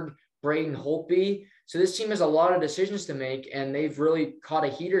Klingberg, Braden Holtby. So this team has a lot of decisions to make, and they've really caught a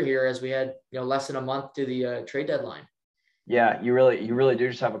heater here as we had less than a month to the trade deadline. Yeah, you really do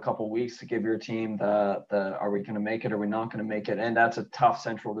just have a couple of weeks to give your team the are we going to make it or are we not going to make it, and that's a tough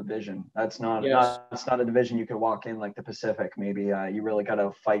Central Division. That's not a division you could walk in like the Pacific. Maybe you really got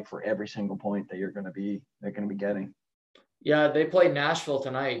to fight for every single point that they're going to be getting. Yeah, they played Nashville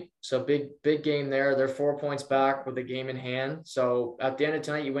tonight, so big game there. They're 4 points back with a game in hand. So at the end of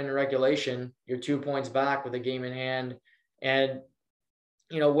tonight, you win the regulation. You're 2 points back with a game in hand, and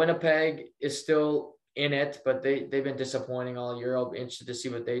Winnipeg is still in it, but they've been disappointing all year. I'll be interested to see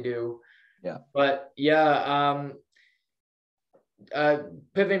what they do. Yeah. But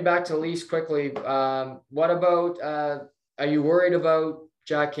pivoting back to Leafs quickly, what about are you worried about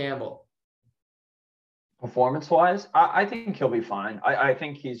Jack Campbell? Performance-wise, I think he'll be fine. I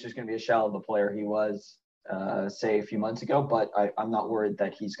think he's just going to be a shell of the player he was, say, a few months ago, but I'm not worried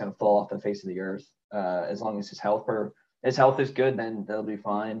that he's going to fall off the face of the earth. As long as his health is good, then they'll be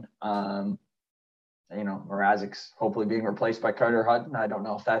fine. Mrazek's hopefully being replaced by Carter Hutton. I don't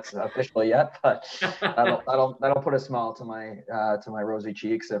know if that's official yet, but that'll put a smile to my rosy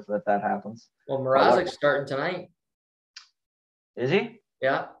cheeks if that happens. Well, Mrazek's starting tonight. Is he?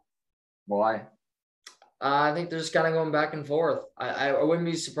 Yeah. Why? I think they're just kind of going back and forth. I wouldn't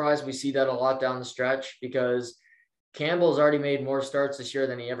be surprised we see that a lot down the stretch because Campbell's already made more starts this year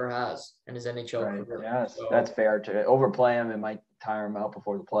than he ever has in his NHL career. Yes, so that's fair. To overplay him, it might tire him out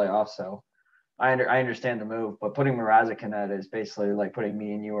before the playoffs. So I understand the move, but putting Mrazek in that is basically like putting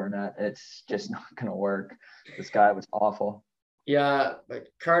me and you in that. It's just not going to work. This guy was awful. Yeah, but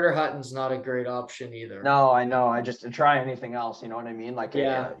Carter Hutton's not a great option either. No, I know. I just try anything else. You know what I mean? Like,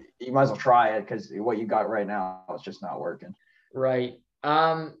 yeah, you might as well try it because what you got right now is just not working. Right.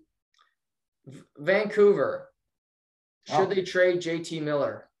 Vancouver. Should they trade JT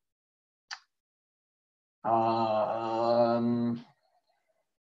Miller?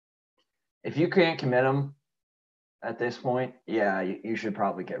 If you can't commit him at this point, yeah, you should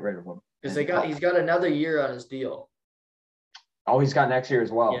probably get rid of him. Because he's got another year on his deal. Oh, he's got next year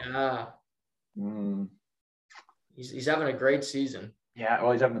as well. Yeah. He's having a great season. Yeah,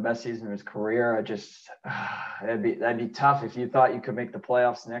 well, he's having the best season of his career. That'd be tough if you thought you could make the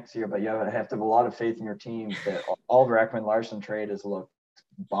playoffs next year, but you have to have a lot of faith in your team. The Oliver Ekman-Larsson trade has looked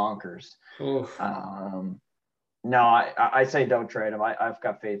bonkers. No, I say don't trade him. I've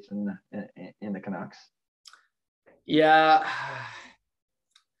got faith in the Canucks. Yeah.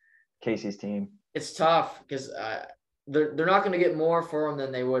 Casey's team. It's tough because they're not going to get more for him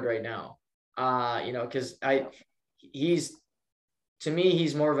than they would right now. Because to me,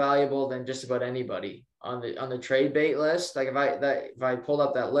 he's more valuable than just about anybody on the trade bait list. Like if I pulled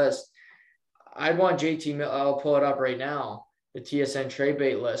up that list, I'd want JT Miller. I'll pull it up right now, the TSN trade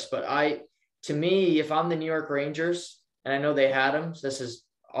bait list. But to me, if I'm the New York Rangers and I know they had him, so this is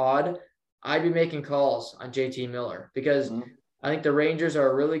odd, I'd be making calls on JT Miller because I think the Rangers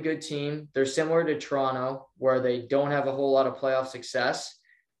are a really good team. They're similar to Toronto where they don't have a whole lot of playoff success,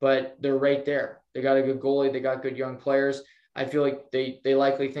 but they're right there. They got a good goalie. They got good young players. I feel like they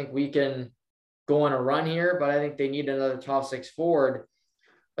likely think we can go on a run here, but I think they need another top six forward.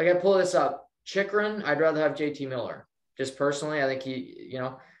 Like I pull this up, Chychrun, I'd rather have JT Miller. Just personally, I think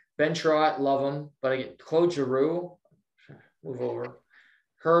Ben Trott, love him, but Claude Giroux, move over.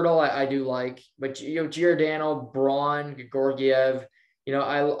 Hurdle, I do like, but Giordano, Braun, Georgiev,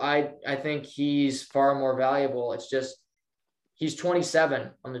 I think he's far more valuable. It's just he's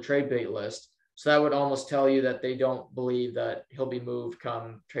 27 on the trade bait list. So that would almost tell you that they don't believe that he'll be moved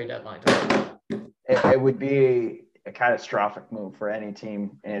come trade deadline time. It would be a catastrophic move for any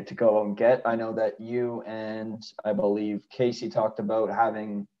team to go and get. I know that you and I believe Casey talked about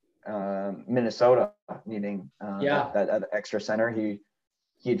having Minnesota needing that extra center.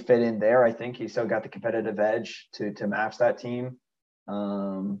 He'd fit in there. I think he still got the competitive edge to match that team.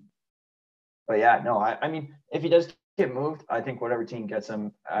 But yeah, no, I mean, if he does get moved, I think whatever team gets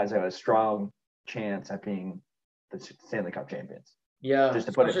him has a strong chance at being the Stanley Cup champions. Yeah, just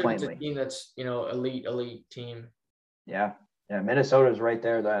to put it plainly. It's a team that's elite team. Yeah, Minnesota's right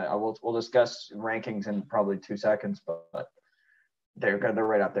there. That we'll discuss rankings in probably 2 seconds, but they're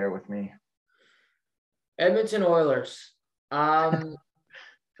right up there with me. Edmonton Oilers. Are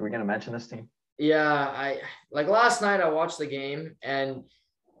we gonna mention this team? Yeah, last night I watched the game and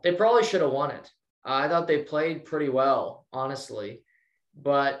they probably should have won it. I thought they played pretty well, honestly,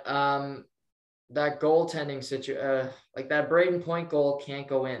 but that goaltending situation, like that Braden Point goal, can't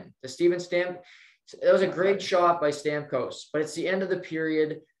go in. The Steven Stamp, it was a great shot by Stamkos, but it's the end of the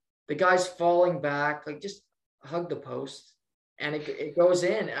period. The guy's falling back, like just hug the post, and it goes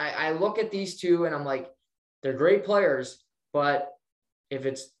in. I look at these two and I'm like, they're great players, but if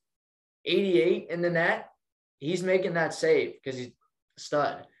it's 88 in the net, he's making that save because he's a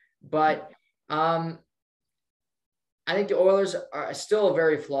stud. But I think the Oilers are still a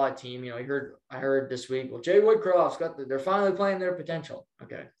very flawed team. I heard this week, well, Jay Woodcroft's they're finally playing their potential.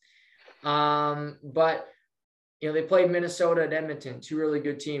 Okay. But they played Minnesota and Edmonton, two really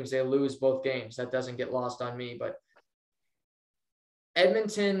good teams. They lose both games. That doesn't get lost on me. But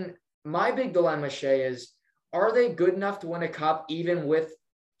Edmonton, my big dilemma, Shay, is are they good enough to win a cup even with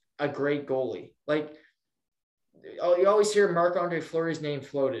a great goalie? Like, you always hear Marc-Andre Fleury's name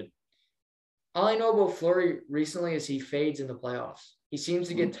floated. All I know about Fleury recently is he fades in the playoffs. He seems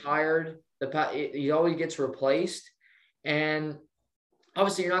to get tired. He always gets replaced. And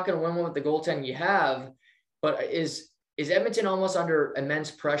obviously you're not going to win one with the goaltending you have, but is Edmonton almost under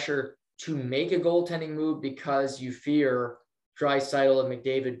immense pressure to make a goaltending move because you fear Draisaitl and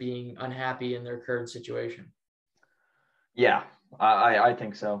McDavid being unhappy in their current situation? Yeah. I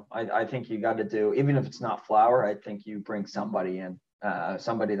think so. I think you got to do, even if it's not Flower, I think you bring somebody in,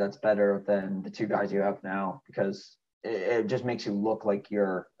 somebody that's better than the two guys you have now, because it just makes you look like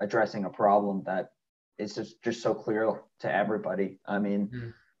you're addressing a problem that is just so clear to everybody. I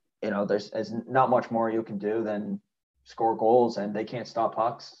mean, there's not much more you can do than score goals, and they can't stop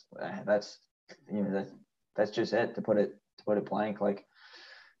pucks. That's that's just it, to put it blank. Like,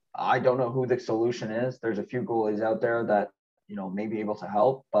 I don't know who the solution is. There's a few goalies out there that may be able to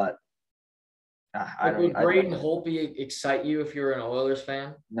help, but I don't. Would Braden Holtby excite you if you were an Oilers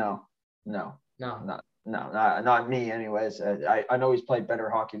fan? No, not me. Anyways, I know he's played better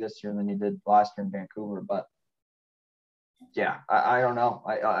hockey this year than he did last year in Vancouver, but yeah, I don't know.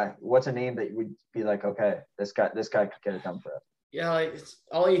 What's a name that would be like, okay, this guy could get it done for us? Yeah, like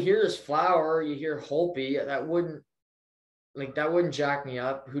all you hear is Flower. You hear Holtby. That wouldn't jack me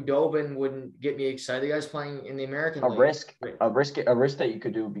up. Hudobin wouldn't get me excited. The guy's playing in the American League. A risk that you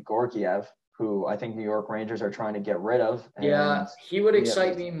could do would be Georgiev, who I think New York Rangers are trying to get rid of. Yeah, he would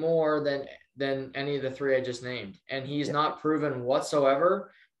excite me more than any of the three I just named, and he's not proven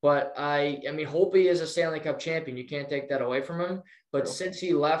whatsoever. But I mean, Holtby is a Stanley Cup champion. You can't take that away from him. But since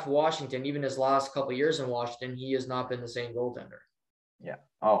he left Washington, even his last couple of years in Washington, he has not been the same goaltender. Yeah.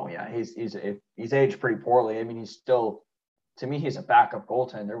 Oh yeah, he's aged pretty poorly. I mean, he's still, to me, he's a backup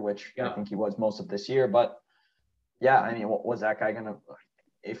goaltender, which I think he was most of this year. But yeah, I mean, what was that guy gonna?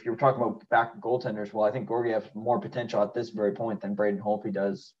 If you're talking about backup goaltenders, well, I think Georgiev has more potential at this very point than Braden Holtby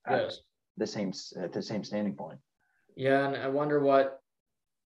does at the same standing point. Yeah, and I wonder what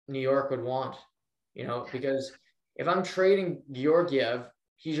New York would want, because if I'm trading Georgiev,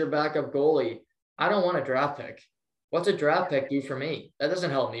 he's your backup goalie. I don't want a draft pick. What's a draft pick do for me? That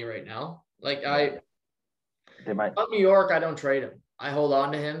doesn't help me right now. Like they might. New York, I don't trade him. I hold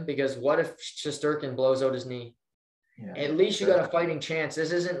on to him, because what if Shesterkin blows out his knee? Yeah, at least you got a fighting chance.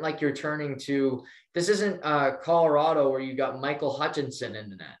 This isn't like this isn't Colorado where you got Michael Hutchinson in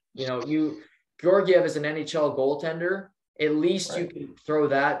the net. Georgiev is an NHL goaltender. At least you can throw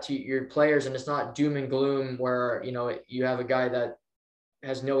that to your players, and it's not doom and gloom where, you have a guy that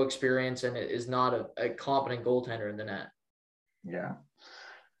has no experience and is not a competent goaltender in the net. Yeah.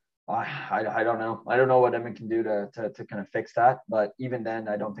 I don't know. I don't know what Edmonton can do to kind of fix that. But even then,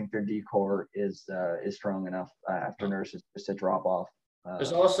 I don't think their D-core is strong enough after Nurse just to drop off.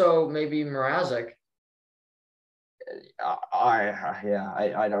 There's also maybe Mrazek.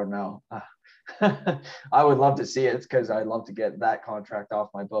 I don't know. I would love to see it, because I'd love to get that contract off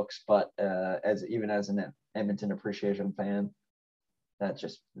my books. But as an Edmonton appreciation fan, that's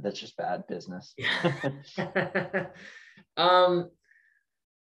just bad business.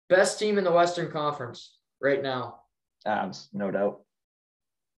 Best team in the Western Conference right now? Avs, no doubt.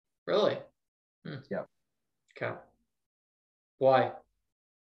 Really? Yeah. Okay. Why?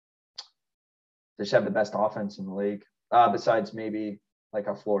 They just have the best offense in the league, besides maybe like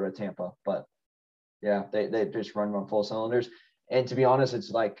a Florida, Tampa. But yeah, they just run on full cylinders. And to be honest,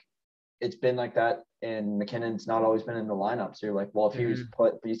 it's been like that. And McKinnon's not always been in the lineup. So you're like, well, if he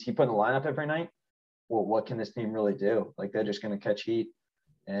put in the lineup every night, well, what can this team really do? Like, they're just going to catch heat.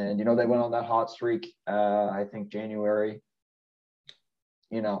 And, they went on that hot streak, I think January.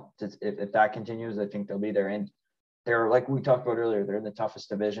 If that continues, I think they'll be there. And they're, like we talked about earlier, they're in the toughest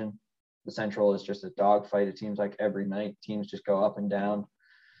division. The Central is just a dogfight. It seems like every night teams just go up and down.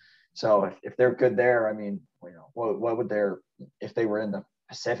 So if they're good there, I mean, what would if they were in the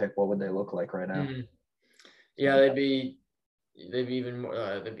Pacific, what would they look like right now? Yeah, they'd be even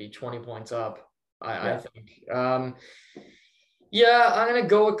more, they'd be 20 points up, I think. Yeah, I'm going to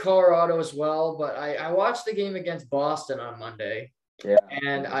go with Colorado as well, but I watched the game against Boston on Monday. Yeah.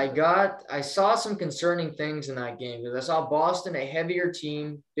 And I saw some concerning things in that game, because I saw Boston, a heavier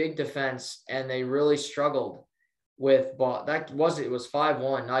team, big defense, and they really struggled with it was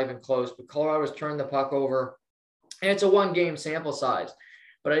 5-1, not even close, but Colorado was turning the puck over, and it's a 1-game sample size.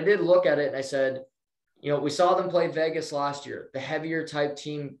 But I did look at it and I said, we saw them play Vegas last year. The heavier type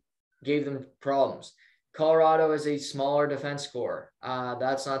team gave them problems. Colorado is a smaller defense scorer.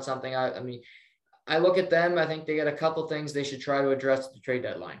 That's not something I look at them. I think they got a couple things they should try to address at the trade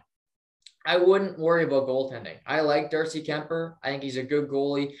deadline. I wouldn't worry about goaltending. I like Darcy Kemper. I think he's a good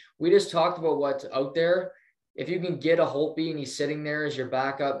goalie. We just talked about what's out there. If you can get a Holtby and he's sitting there as your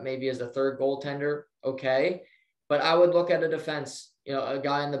backup, maybe as the third goaltender, okay. But I would look at a defense, a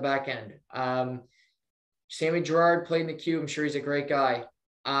guy in the back end. Sammy Girard played in the Q. I'm sure he's a great guy.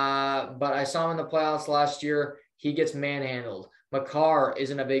 But I saw him in the playoffs last year. He gets manhandled. Makar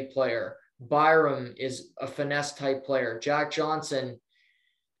isn't a big player. Byram is a finesse type player. Jack Johnson,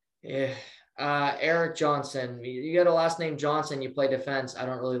 Eric Johnson. You got a last name Johnson, you play defense. I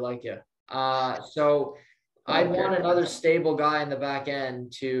don't really like you. So I'd want another stable guy in the back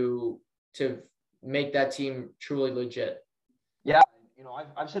end to make that team truly legit. Yeah,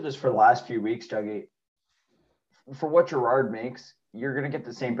 I've said this for the last few weeks, Dougie. For what Girard makes, you're going to get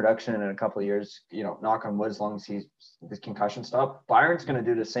the same production in a couple of years. Knock on wood, as long as his concussion stop. Byron's going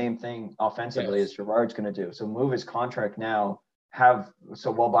to do the same thing offensively as Girard's going to do. So move his contract now.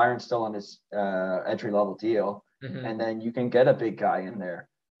 While Byron's still on his entry level deal, and then you can get a big guy in there.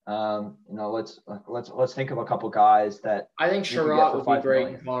 Let's think of a couple guys that I think Sherratt would be great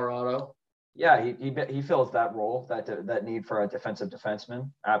in Colorado. Yeah, he fills that role, that need for a defensive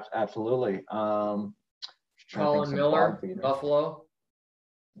defenseman. Absolutely. Colin Miller, Buffalo.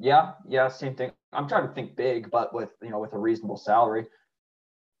 Yeah, same thing. I'm trying to think big, but with a reasonable salary.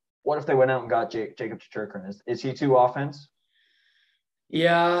 What if they went out and got Jacob Churkin? Is he too offense?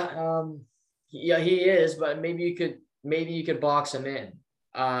 Yeah, he is, but maybe you could box him in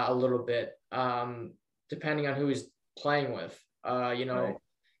a little bit, depending on who he's playing with. Right.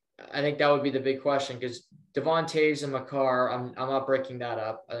 I think that would be the big question because Devon Toews and Makar, I'm not breaking that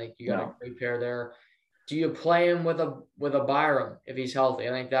up. I think you got a great pair there. Do you play him with a Byram if he's healthy?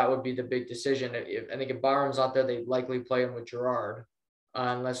 I think that would be the big decision. I think if Byram's not there, they likely play him with Girard,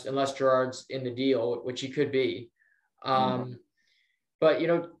 unless Girard's in the deal, which he could be. But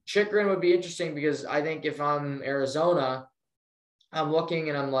Chychrun would be interesting because I think if I'm Arizona, I'm looking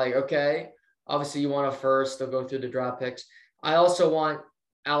and I'm like, okay, obviously you want a first, they'll go through the draft picks. I also want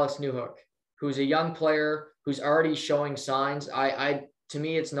Alex Newhook, who's a young player who's already showing signs. To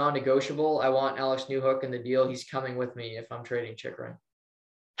me, it's non-negotiable. I want Alex Newhook in the deal. He's coming with me if I'm trading Chychrun.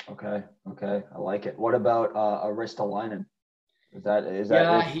 Okay. I like it. What about Ristolainen? Is that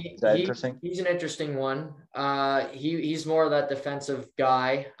interesting? He's an interesting one. He's more of that defensive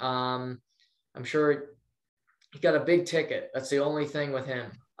guy. I'm sure he got a big ticket. That's the only thing with him.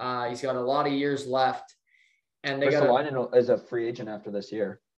 He's got a lot of years left. And Ristolainen is a free agent after this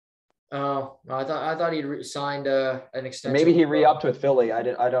year. Oh, no, I thought he'd signed an extension. Maybe he re-upped with Philly. I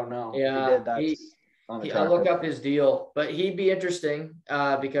don't know. Yeah, I'll look up his deal, but he'd be interesting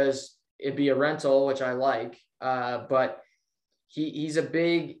because it'd be a rental, which I like. But he's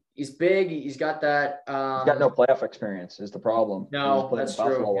big. He's got that. He's got no playoff experience is the problem. No, that's true.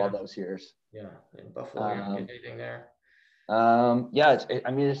 Buffalo all those years. Yeah, in Buffalo, you don't get anything there.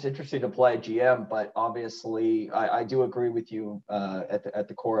 It's interesting to play GM, but obviously I do agree with you at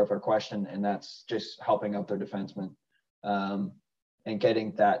the core of our question, and that's just helping out their defensemen and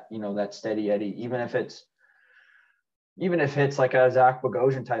getting that that steady Eddie, even if it's like a Zach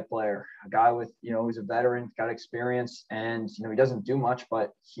Bogosian type player, a guy with who's a veteran, got experience, and he doesn't do much,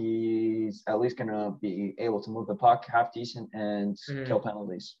 but he's at least going to be able to move the puck half decent and kill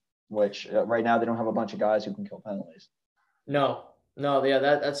penalties, which right now they don't have a bunch of guys who can kill penalties. No, yeah,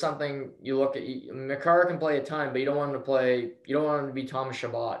 that's something you look at. Makar can play a ton, but you don't want him to be Thomas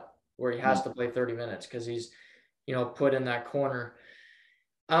Chabot, where he has to play 30 minutes because he's, put in that corner.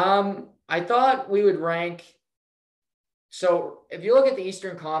 I thought we would rank. So if you look at the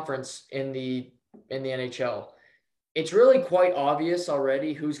Eastern Conference in the NHL, it's really quite obvious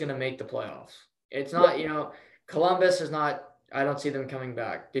already who's going to make the playoffs. It's not, Columbus is not. I don't see them coming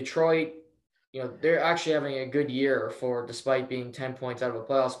back. Detroit. They're actually having a good year despite being 10 points out of a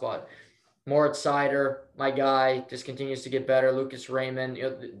playoff spot. Moritz Seider, my guy, just continues to get better. Lucas Raymond,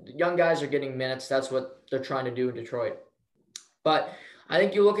 the young guys are getting minutes. That's what they're trying to do in Detroit. But I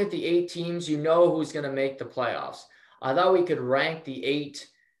think you look at the 8 teams, who's going to make the playoffs. I thought we could rank the 8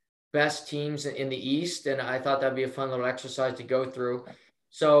 best teams in the East, and I thought that'd be a fun little exercise to go through.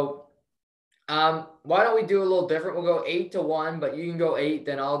 So why don't we do a little different? We'll go 8-1, but you can go 8,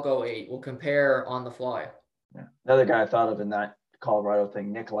 then I'll go 8. We'll compare on the fly. Yeah. Another guy I thought of in that Colorado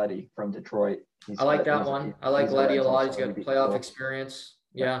thing, Nick Leddy from Detroit. I like that one. I like Leddy a lot. He's got playoff experience.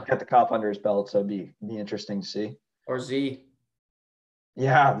 Yeah. Got the cup under his belt, so it'd be interesting to see. Or Z.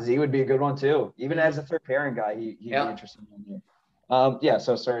 Yeah, Z would be a good one too. Even as a third pairing guy, he'd be interesting.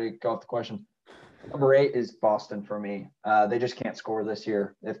 So sorry to go off the question. Number 8 is Boston for me. They just can't score this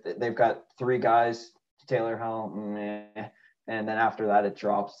year. If they've got 3 guys, Taylor Hall, and then after that it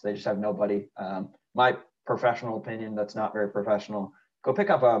drops. They just have nobody. My professional opinion, that's not very professional. Go pick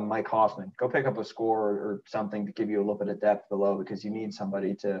up a Mike Hoffman. Go pick up a scorer or something to give you a little bit of depth below because you need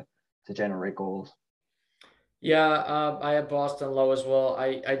somebody to generate goals. Yeah, I have Boston low as well.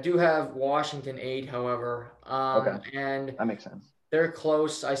 I do have Washington 8, however. Okay. And that makes sense. They're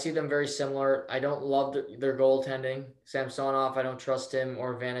close. I see them very similar. I don't love their goaltending. Samsonov, I don't trust him,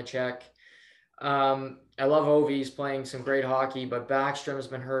 or Vanacek. I love Ovi. He's playing some great hockey, but Backstrom has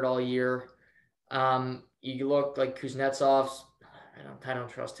been hurt all year. You look like Kuznetsov's. I don't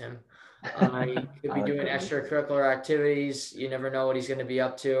trust him. He could be doing extracurricular activities. You never know what he's going to be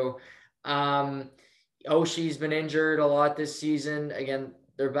up to. Oshie's been injured a lot this season. Again,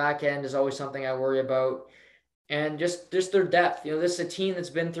 their back end is always something I worry about. And just their depth. This is a team that's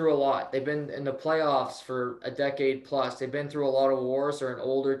been through a lot. They've been in the playoffs for a decade plus. They've been through a lot of wars. They're an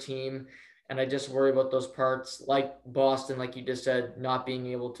older team. And I just worry about those parts like Boston, like you just said, not being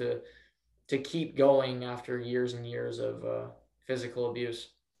able to keep going after years and years of physical abuse.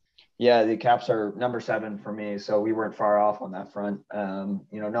 Yeah, the Caps are number 7 for me, so we weren't far off on that front. No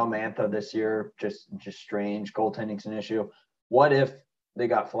Mantha this year, just strange. Goaltending's an issue. What if they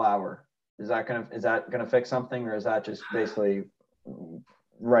got Flower? Is that gonna fix something, or is that just basically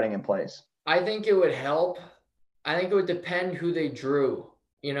running in place? I think it would help. I think it would depend who they drew.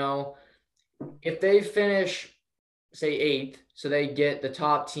 If they finish, say, 8th, so they get the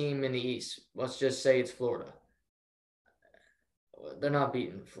top team in the East. Let's just say it's Florida. They're not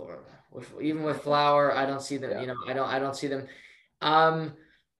beating Florida. Even with Flower, I don't see them. Yeah. I don't see them.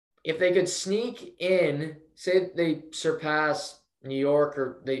 If they could sneak in, say they surpass New York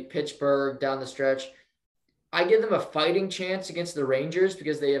or they Pittsburgh down the stretch, I give them a fighting chance against the Rangers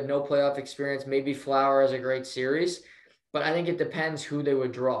because they have no playoff experience. Maybe Flower has a great series, but I think it depends who they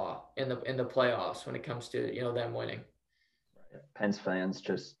would draw in the playoffs when it comes to them winning. Pens fans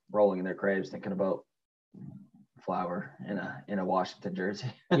just rolling in their graves thinking about Flower in a Washington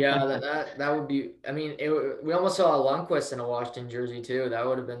jersey. Yeah, that would be. I mean, we almost saw a Lundqvist in a Washington jersey too. That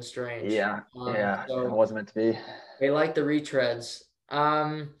would have been strange. Yeah, so it wasn't meant to be. They like the retreads.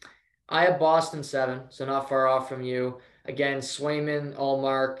 I have Boston 7, so not far off from you. Again, Swayman,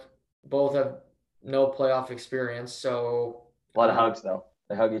 Ullmark, both have no playoff experience, so a lot of hugs though.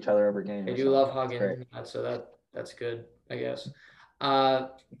 They hug each other every game. They do love hugging, so that's good, I guess.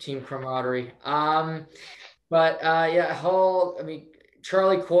 Team camaraderie. But yeah, Hall. I mean,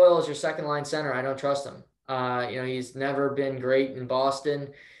 Charlie Coyle is your second line center. I don't trust him. He's never been great in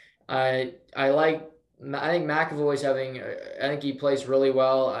Boston. I think McAvoy's having. I think he plays really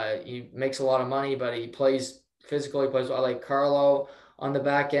well. He makes a lot of money, but he plays physically. Plays well. I like Carlo on the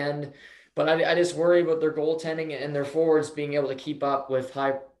back end, but I just worry about their goaltending and their forwards being able to keep up with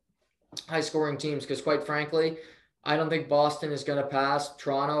high scoring teams. Because quite frankly, I don't think Boston is going to pass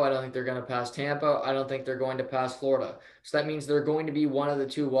Toronto. I don't think they're going to pass Tampa. I don't think they're going to pass Florida. So that means they're going to be one of the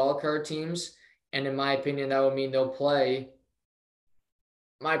 2 wildcard teams. And in my opinion, that would mean they'll play,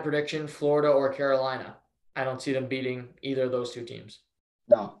 my prediction, Florida or Carolina. I don't see them beating either of those 2 teams.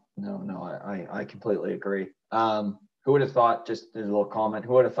 No. I completely agree. Who would have thought, just as a little comment,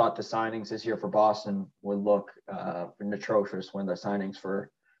 who would have thought the signings this year for Boston would look atrocious when the signings for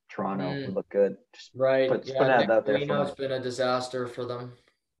Toronto would look good. Right. Putting that out there. It's been a disaster for them.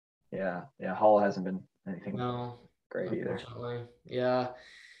 Yeah. Hull hasn't been anything great either. Yeah.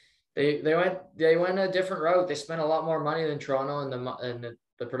 They went a different route. They spent a lot more money than Toronto, and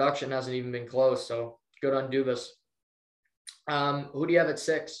the production hasn't even been close. So good on Dubas. Who do you have at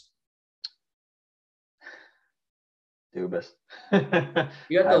 6? Dubas.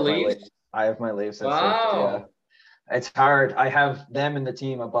 You got the Leafs? I have my Leafs at 6. Wow. Yeah. It's hard. I have them and the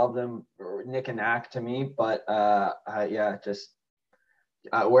team above them, Nick and Ack to me, but just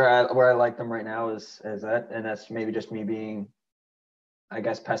where I like them right now is that, and that's maybe just me being, I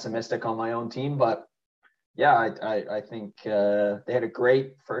guess, pessimistic on my own team, but yeah, I think they had a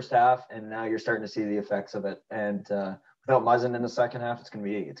great first half, and now you're starting to see the effects of it. And without Muzzin in the second half, it's gonna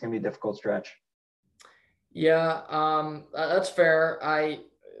be a difficult stretch. Yeah, that's fair.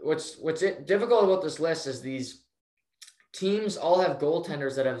 What's difficult about this list is these teams all have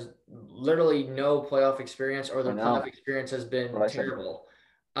goaltenders that have literally no playoff experience, or their playoff experience has been terrible.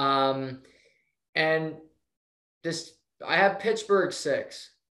 And this, I have Pittsburgh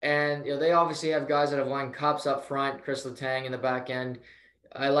 6, and they obviously have guys that have won cups up front, Chris Letang in the back end.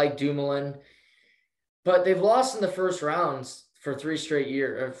 I like Dumoulin, but they've lost in the first rounds for 4 straight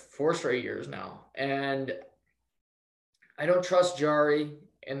years now, and I don't trust Jarry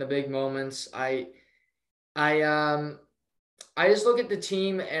in the big moments. I just look at the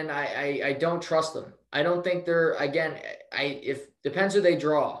team and I don't trust them. I don't think they're, again, depends who they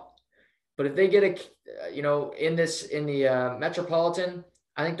draw, but if they get in the Metropolitan,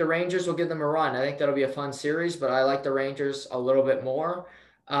 I think the Rangers will give them a run. I think that'll be a fun series, but I like the Rangers a little bit more.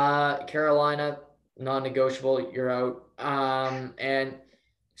 Carolina, non-negotiable, you're out. And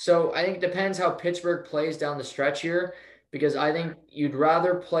so I think it depends how Pittsburgh plays down the stretch here, because I think you'd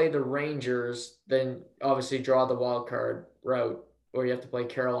rather play the Rangers than obviously draw the wild card route, where you have to play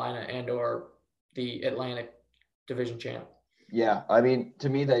Carolina and or the Atlantic Division champ. Yeah, I mean, to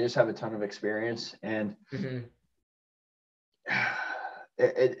me, they just have a ton of experience, and Mm-hmm.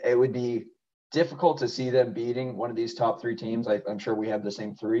 it would be difficult to see them beating one of these top three teams. I'm sure we have the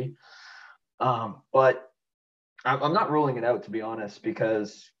same three, but I'm not ruling it out, to be honest,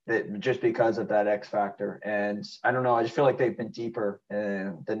 just because of that X factor. And I don't know, I just feel like they've been deeper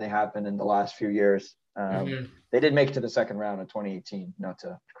than they have been in the last few years. Mm-hmm. They did make it to the second round of 2018, not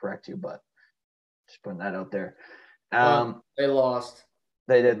to correct you, but just putting that out there. Well, they lost.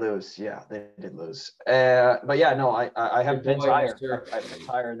 They did lose. Yeah, they did lose. But yeah, no, I Your have Pens boy, higher. Mr. I have Pens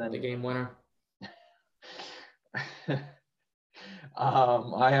higher The than. game winner.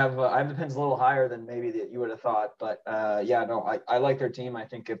 I have the Pens a little higher than maybe that you would have thought, but yeah, no, I like their team. I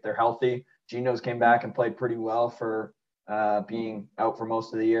think if they're healthy, Geno's came back and played pretty well for being out for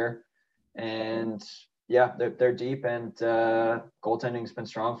most of the year, and yeah, they're deep, and goaltending's been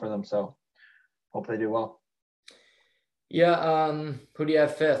strong for them, so hope they do well. Yeah. Who do you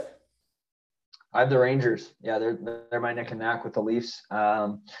have fifth? I have the Rangers. Yeah, they're my neck and neck with the Leafs. I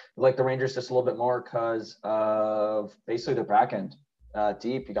like the Rangers just a little bit more because of basically their back end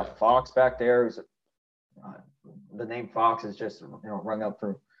deep. You got Fox back there. Who's the name Fox is just rung up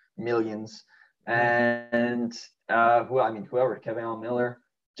for millions. And whoever, Kevin Allen Miller,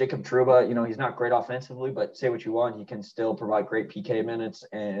 Jacob Trouba. He's not great offensively, but say what you want, he can still provide great PK minutes,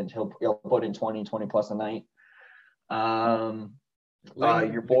 and he'll put in 20 plus a night.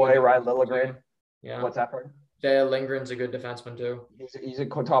 Your boy Ryan Liljegren. Yeah. What's that part? Jaya Lindgren's a good defenseman too. He's a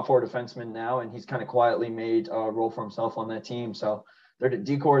top four defenseman now, and he's kind of quietly made a role for himself on that team. So their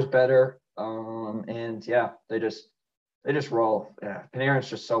decor is better, and yeah, they just roll. Yeah, Panarin's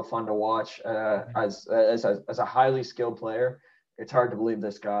just so fun to watch. As a highly skilled player, it's hard to believe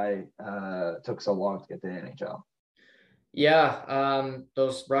this guy took so long to get to the NHL. Yeah,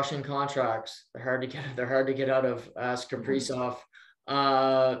 those Russian contracts, they're hard to get out of. Kaprizov.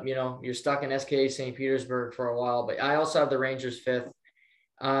 You're stuck in SK St. Petersburg for a while, but I also have the Rangers fifth.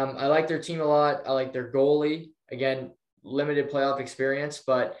 I like their team a lot. I like their goalie. Again, limited playoff experience,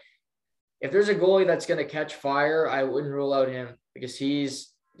 but if there's a goalie that's going to catch fire, I wouldn't rule out him because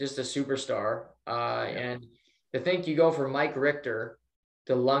he's just a superstar. And to think you go from Mike Richter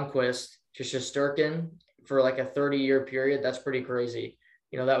to Lundqvist to Shesterkin for like a 30-year period, that's pretty crazy.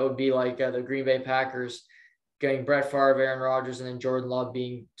 That would be like the Green Bay Packers getting Brett Favre, Aaron Rodgers, and then Jordan Love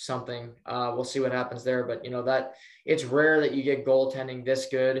being something. We'll see what happens there. But, that it's rare that you get goaltending this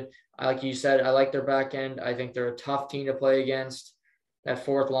good. Like you said, I like their back end. I think they're a tough team to play against. That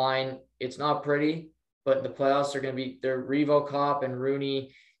fourth line, it's not pretty, but the playoffs are going to be – they're Revo Kopp and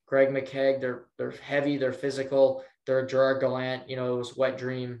Rooney, Greg McKegg. They're heavy. They're physical. They're a Gerard Gallant, it was wet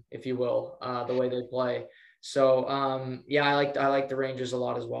dream, if you will, the way they play. So, I like the Rangers a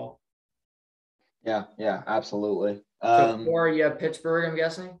lot as well. Yeah, absolutely. So 4, you have Pittsburgh, I'm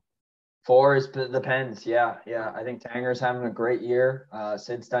guessing? 4 is the Pens. Yeah. I think Tanger's having a great year.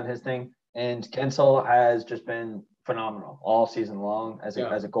 Sid's done his thing. And Kensel has just been phenomenal all season long as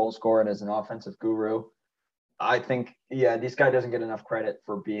a goal scorer and as an offensive guru. I think, this guy doesn't get enough credit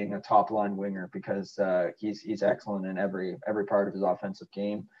for being a top line winger because he's excellent in every part of his offensive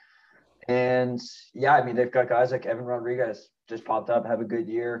game. And they've got guys like Evan Rodriguez just popped up, have a good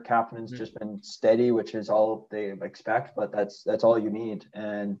year. Kapanen's just been steady, which is all they expect, but that's all you need.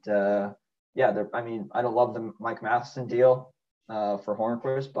 And I don't love the Mike Matheson deal for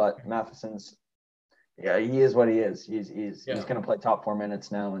Hornqvist, but Matheson's he is what he is. He's going to play top 4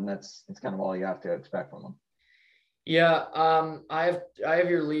 minutes now, and it's kind of all you have to expect from him. Yeah, I have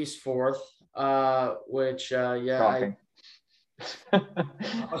your Leafs fourth, which Shocking. I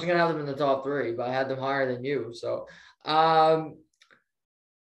was gonna have them in the top 3, but I had them higher than you. So, I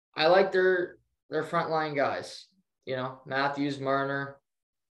like their frontline guys. Matthews, Marner,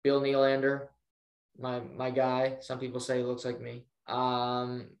 Bill Nylander, my guy. Some people say he looks like me,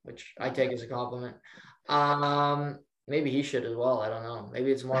 which I take as a compliment. Maybe he should as well. I don't know.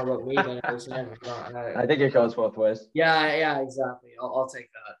 Maybe it's more about me than it is him. I think it goes both ways. Yeah, exactly. I'll take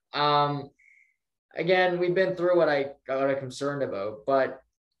that. Again, we've been through what I'm concerned about, but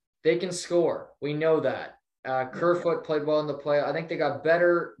they can score. We know that. Kerfoot played well in the play. I think they got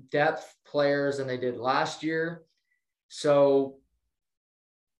better depth players than they did last year. So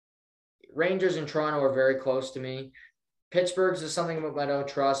Rangers and Toronto are very close to me. Pittsburgh's is something I don't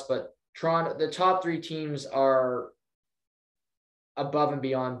trust, but Toronto, the top 3 teams are above and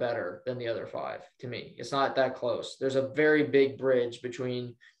beyond better than the other 5 to me. It's not that close. There's a very big bridge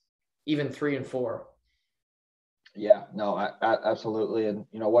between even 3 and 4. Yeah, no, absolutely. And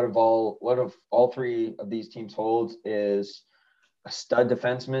what if all 3 of these teams hold is a stud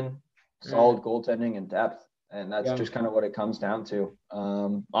defenseman, solid goaltending, and depth. And that's Yeah. just kind of what it comes down to.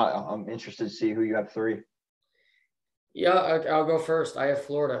 I'm interested to see who you have 3. Yeah, I'll go first. I have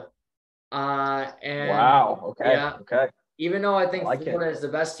Florida. And Wow. Okay. yeah, Okay. even though I I think like it. Florida is the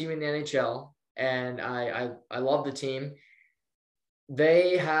best team in the NHL, and I love the team,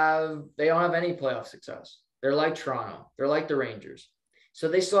 they don't have any playoff success. They're like Toronto. They're like the Rangers. So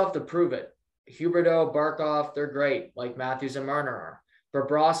they still have to prove it. Huberdeau, Barkov, they're great, like Matthews and Marner are.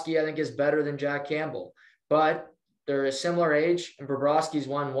 Bobrovsky, I think, is better than Jack Campbell, but they're a similar age, and Bobrovsky's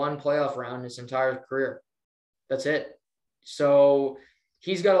won one playoff round his entire career. That's it. So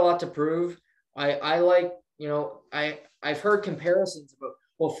he's got a lot to prove. I like, I've heard comparisons about,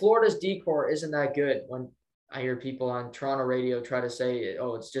 well, Florida's decor isn't that good when I hear people on Toronto radio try to say,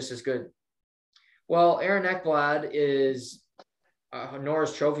 oh, it's just as good. Well, Aaron Ekblad is a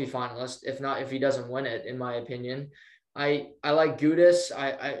Norris Trophy finalist, if he doesn't win it, in my opinion. I like Gudas.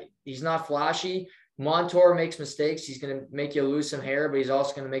 He's not flashy. Montour makes mistakes. He's going to make you lose some hair, but he's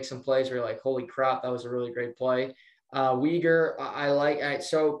also going to make some plays where you're like, holy crap, that was a really great play. Uyghur, I like.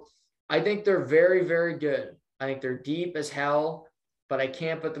 So I think they're very, very good. I think they're deep as hell, but I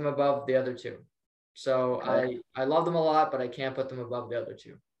can't put them above the other two. So Okay. I love them a lot, but I can't put them above the other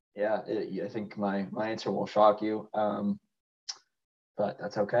two. Yeah, I think my answer will shock you, but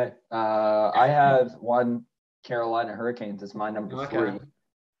that's okay. I have one Carolina Hurricanes as my number 3.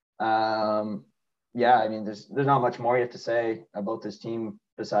 Yeah, I mean, there's not much more you have to say about this team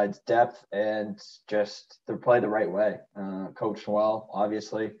besides depth and just they play the right way. Coached well,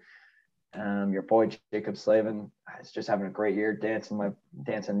 obviously. Your boy Jacob Slavin is just having a great year, dancing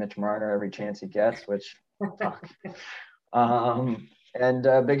Mitch Marner every chance he gets, which fuck. And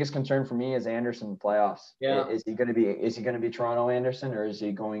biggest concern for me is Anderson playoffs. Yeah. Is he going to be Toronto Anderson, or is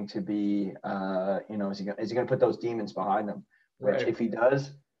he going to be is he going to put those demons behind him? Which Right. if he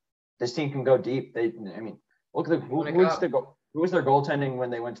does, this team can go deep. Look at who was their goaltending when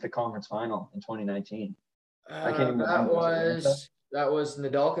they went to the conference final in 2019? I can't even remember. That was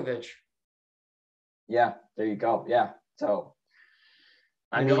Nedeljkovic. Yeah, there you go. Yeah. So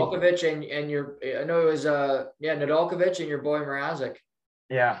Nedeljkovic and your, I know it was Nedeljkovic and your boy Mrazek.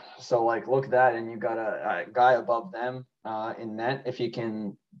 Yeah. So look at that, and you got a guy above them in net. If you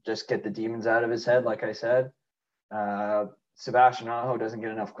can just get the demons out of his head, like I said, Sebastian Aho doesn't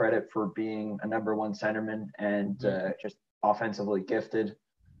get enough credit for being a number 1 centerman and just offensively gifted.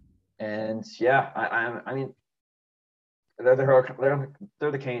 And yeah, I mean, they're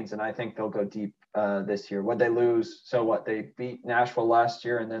the Canes, and I think they'll go deep this year. Would they lose? So what? They beat Nashville last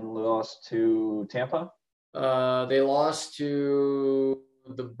year and then lost to Tampa. They lost to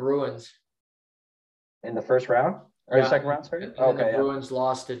the Bruins in the first round or the second round. Sorry. And okay. The Bruins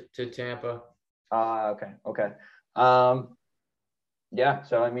lost to Tampa. Okay. Yeah.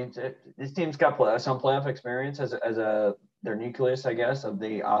 So I mean, this team's got some playoff experience as their nucleus, I guess, of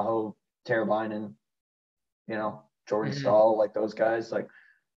the Aho, Teravainen, Jordan Staal, like those guys. Like,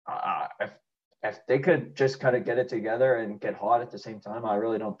 if they could just kind of get it together and get hot at the same time, I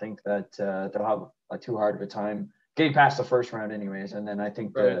really don't think that they'll have a too hard of a time getting past the first round, anyways. And then I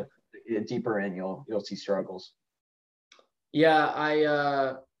think the deeper in, you'll see struggles.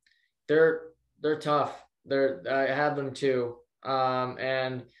 Yeah, they're tough. I have them too.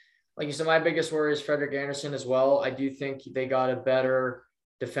 And like you said, my biggest worry is Frederik Andersen as well. I do think they got a better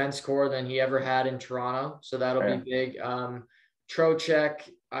defense core than he ever had in Toronto, so that'll be big. Trocheck,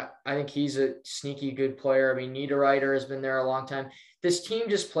 I think he's a sneaky good player. I mean, Niederreiter has been there a long time. This team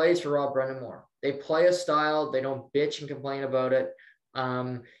just plays for Rob Brind'Amour. They play a style. They don't bitch and complain about it.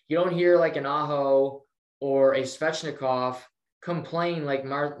 You don't hear like an Aho or a Svechnikov complain like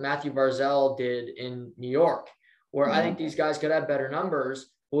Matthew Barzal did in New York, where I think these guys could have better numbers.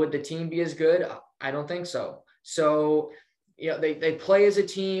 Would the team be as good? I don't think so. So, they play as a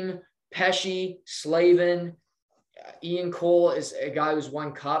team. Pesce, Slavin, Ian Cole is a guy who's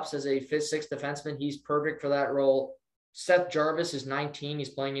won cups as a 5th, 6th defenseman. He's perfect for that role. Seth Jarvis is 19. He's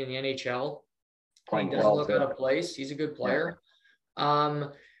playing in the NHL. He doesn't look out of place. He's a good player. Yeah.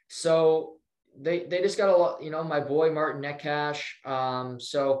 So they just got a lot, my boy Martin Necas.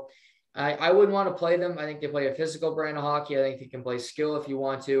 So I wouldn't want to play them. I think they play a physical brand of hockey. I think they can play skill if you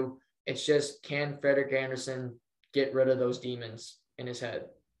want to. It's just, can Frederik Andersen get rid of those demons in his head?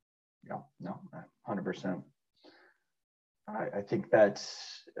 No, 100%. I think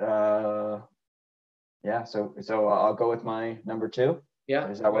that's So I'll go with my number 2. Yeah.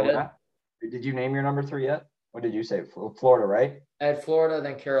 Is that what we're at? Did you name your number 3 yet? What did you say? Florida, right? I had Florida,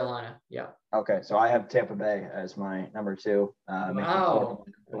 then Carolina. Yeah. Okay, so I have Tampa Bay as my number 2. Wow.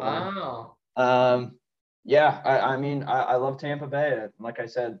 Yeah, I mean, I love Tampa Bay. Like I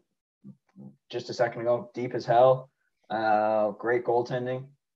said, just a second ago, deep as hell. Great goaltending,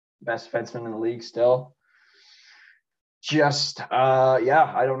 best defenseman in the league still. I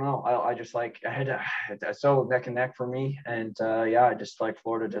don't know. I just like it's so neck and neck for me, and I just like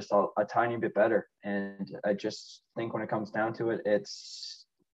Florida just a tiny bit better, and I just think when it comes down to it, it's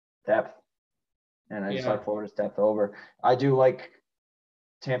depth, and I just like Florida's depth over. I do like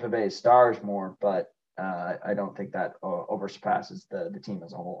Tampa Bay's stars more, but I don't think that oversurpasses the team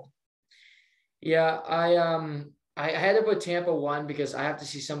as a whole. Yeah, I had to put Tampa 1 because I have to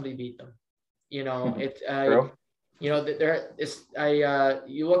see somebody beat them. You know, True. You know,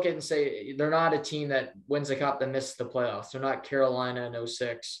 you look at it and say they're not a team that wins the cup that misses the playoffs. They're not Carolina in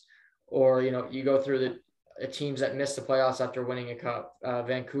 06, or, you know, you go through the teams that miss the playoffs after winning a cup.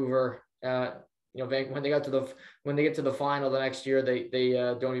 Vancouver, you know, when they get to the final the next year, they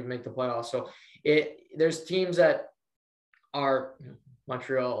don't even make the playoffs. So there's teams that are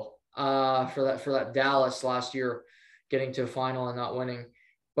Montreal for that Dallas last year getting to a final and not winning.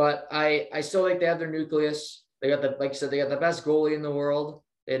 But I still think they have their nucleus. They got like I said, they got the best goalie in the world.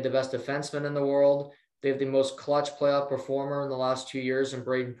 They had the best defenseman in the world. They have the most clutch playoff performer in the last 2 years, and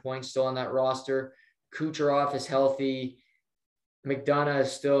Braden Point still on that roster. Kucherov is healthy. McDonough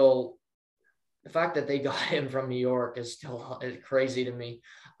is still. The fact that they got him from New York is still crazy to me.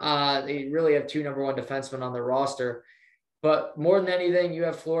 They really have 2 number 1 defensemen on their roster. But more than anything, you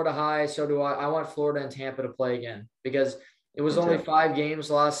have Florida high. So do I. I want Florida and Tampa to play again because it was only 5 games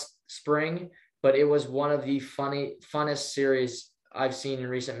last spring, but it was one of the funnest series I've seen in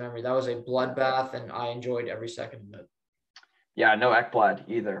recent memory. That was a bloodbath, and I enjoyed every second of it. Yeah, no Ekblad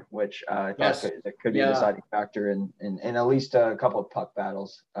either, which I thought could be a deciding factor in at least a couple of puck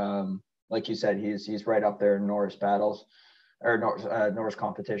battles. Like you said, he's right up there in Norris battles or Norris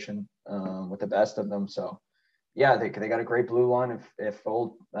competition with the best of them. So yeah, they got a great blue line. If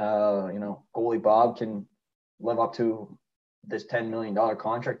old goalie Bob can live up to this $10 million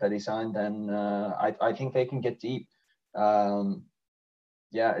contract that he signed, then I think they can get deep.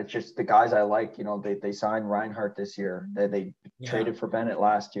 It's just the guys I like. You know, they signed Reinhart this year. They traded for Bennett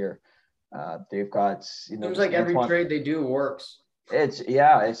last year. They've got seems like every trade they do works. That's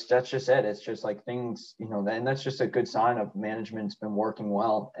just it. It's just like things, and that's just a good sign of management's been working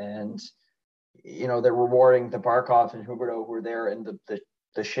well. And they're rewarding the Barkov and Huberdeau who were there in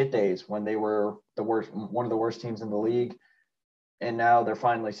the shit days when they were one of the worst teams in the league. And now they're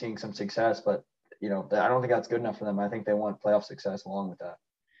finally seeing some success, but I don't think that's good enough for them. I think they want playoff success along with that.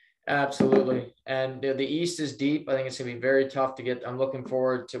 Absolutely. And the East is deep. I think it's going to be very tough to get. I'm looking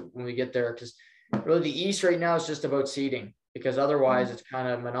forward to when we get there, because really the East right now is just about seeding, because otherwise it's kind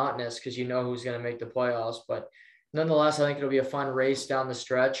of monotonous because you know who's going to make the playoffs. But nonetheless, I think it'll be a fun race down the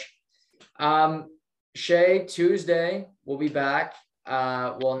stretch. Shay, Tuesday, we'll be back.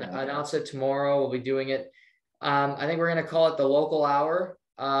 We'll announce it tomorrow. We'll be doing it. I think we're going to call it the local hour.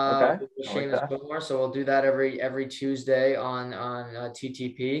 Okay. Seamus Boomer. So we'll do that every Tuesday on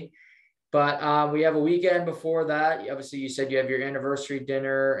TTP. But we have a weekend before that. Obviously, you said you have your anniversary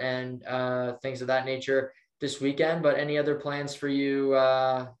dinner and things of that nature this weekend. But any other plans for you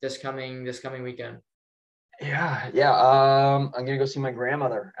this coming weekend? Yeah. I'm gonna go see my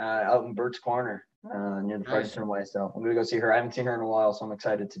grandmother out in Burt's Corner near the Fredericton Way. So I'm gonna go see her. I haven't seen her in a while, so I'm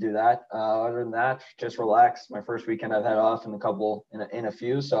excited to do that. Other than that, just relax. My first weekend I've had off in a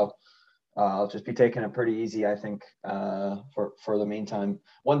few, so I'll just be taking it pretty easy, I think, for the meantime.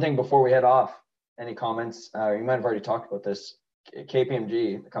 One thing before we head off, any comments? You might have already talked about this.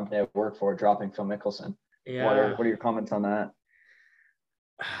 KPMG, the company I work for, dropping Phil Mickelson. Yeah. What are your comments on that?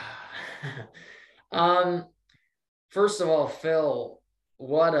 First of all, Phil,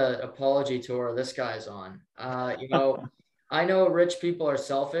 what an apology tour this guy's on. I know rich people are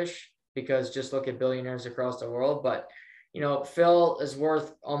selfish because just look at billionaires across the world, but Phil is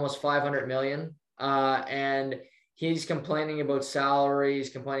worth almost 500 million. And he's complaining about salary.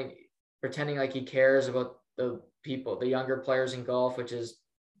 He's pretending like he cares about the younger players in golf, which is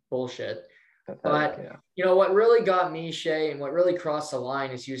bullshit. But what really got me, Shay, and what really crossed the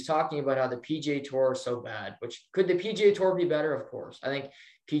line is he was talking about how the PGA Tour is so bad. Which, could the PGA Tour be better? Of course. I think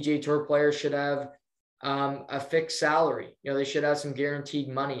PGA Tour players should have a fixed salary. They should have some guaranteed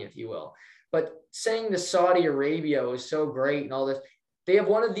money, if you will. But saying the Saudi Arabia is so great and all this, they have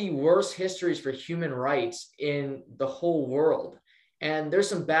one of the worst histories for human rights in the whole world. And there's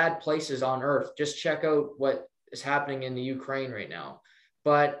some bad places on earth. Just check out what is happening in the Ukraine right now.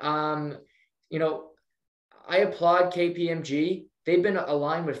 But I applaud KPMG. They've been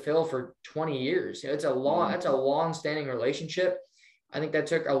aligned with Phil for 20 years. That's a long-standing relationship. I think that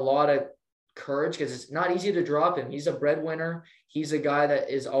took a lot of courage because it's not easy to drop him. He's a breadwinner. He's a guy that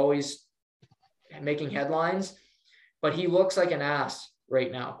is always making headlines, but he looks like an ass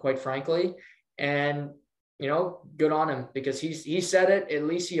right now, quite frankly. And, you know, good on him, because he said it. At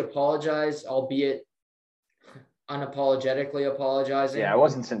least he apologized, albeit unapologetically apologizing. Yeah, it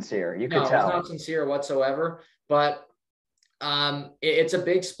wasn't sincere. You could tell. It was not sincere whatsoever. But it's a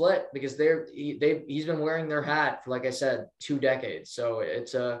big split, because he's been wearing their hat for, like I said, 2 decades. So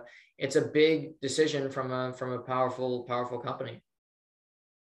it's a big decision from a powerful company.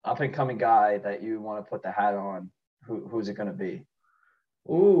 Up and coming guy that you want to put the hat on. Who's it going to be?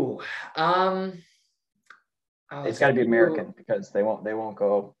 Ooh, it's got to be American, because they won't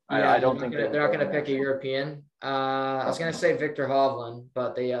go. Yeah, I don't think they're not going to pick a European. I was going to say Victor Hovland,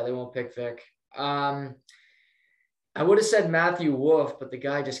 but they won't pick Vic. I would have said Matthew Wolff, but the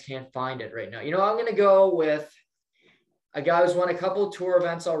guy just can't find it right now. You know, I'm going to go with a guy who's won a couple of tour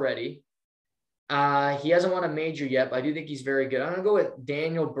events already. He hasn't won a major yet, but I do think he's very good. I'm going to go with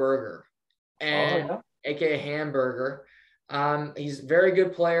Daniel Berger, aka Hamburger. He's a very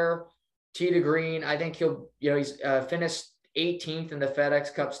good player. Tee to green. I think he's finished 18th in the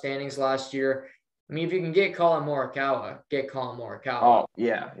FedEx Cup standings last year. I mean, if you can get Colin Morikawa, get Colin Morikawa. Oh,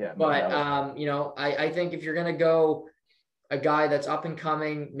 yeah. But, you know, I think if you're going to go a guy that's up and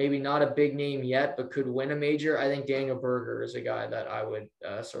coming, maybe not a big name yet, but could win a major, I think Daniel Berger is a guy that I would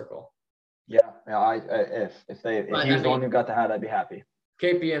circle. Yeah. If he's the one who got the hat, I'd be happy.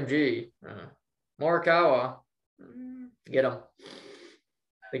 KPMG, Morikawa, get him.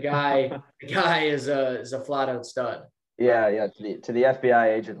 The guy is a flat out stud. Yeah. To the FBI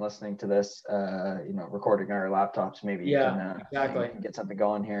agent listening to this, recording our laptops, maybe you can get something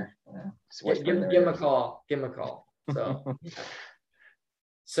going here. Give him a call.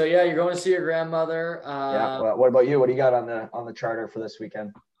 So yeah, you're going to see your grandmother. Well, what about you? What do you got on the charter for this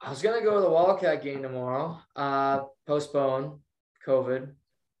weekend? I was gonna go to the Wildcat game tomorrow. Postponed, COVID,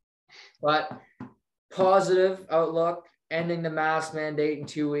 but positive outlook. Ending the mask mandate in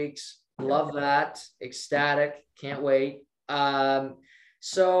 2 weeks. Love that. Ecstatic. Can't wait.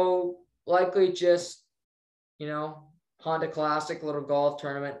 So likely just, Honda Classic, little golf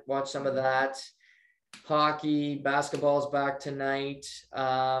tournament. Watch some of that. Hockey, basketball's back tonight.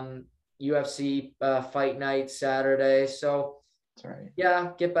 UFC fight night Saturday. So that's right.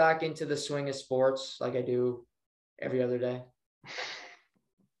 Yeah, get back into the swing of sports like I do every other day.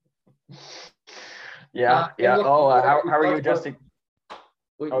 Yeah. How are you adjusting?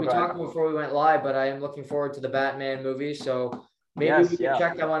 We talked before we went live, but I am looking forward to the Batman movie. So maybe we can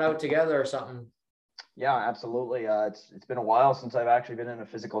check that one out together or something. Yeah, absolutely. It's been a while since I've actually been in a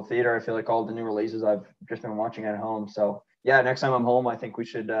physical theater. I feel like all the new releases I've just been watching at home. So yeah, next time I'm home, I think we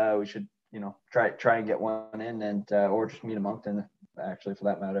should try and get one in, and or just meet a Moncton, actually, for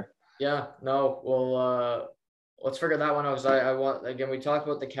that matter. Yeah. No. Well. Let's figure that one out, because we talked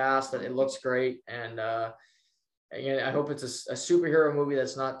about the cast, that it looks great. And again, I hope it's a superhero movie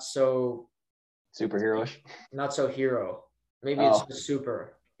that's not so superhero-ish, not so hero. Maybe it's just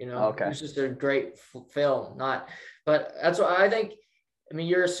super, Okay. It's just a great film, but that's what I think. I mean,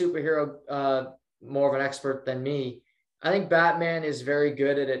 you're a superhero, more of an expert than me. I think Batman is very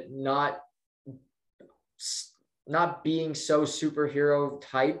good at it, not being so superhero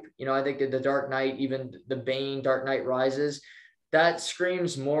type. I think the Dark Knight, even the Bane, Dark Knight Rises, that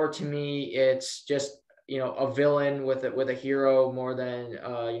screams more to me. It's just, a villain with a hero more than,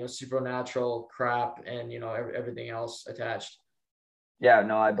 supernatural crap and, everything else attached. Yeah,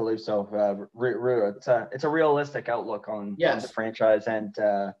 no, I believe so. It's a realistic outlook on the franchise. And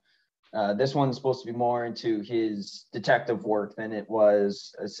this one's supposed to be more into his detective work than it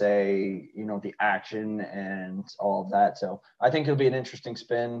was, say, the action and all of that. So I think it'll be an interesting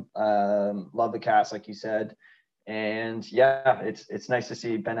spin. Love the cast, like you said. And yeah, it's nice to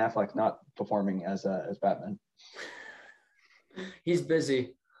see Ben Affleck not performing as Batman. He's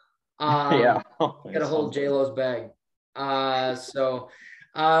busy. Yeah. Got to hold J-Lo's bag.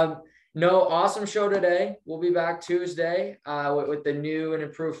 No, awesome show today. We'll be back Tuesday with the new and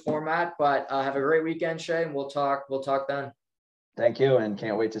improved format. But have a great weekend, Shay, and we'll talk then. Thank you, and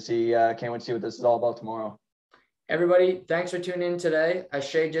can't wait to see what this is all about tomorrow. Everybody, thanks for tuning in today. As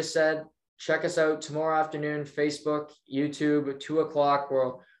Shay just said, check us out tomorrow afternoon, Facebook, YouTube at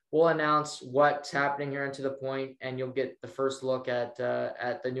 2:00. We'll announce what's happening here on To The Point, and you'll get the first look at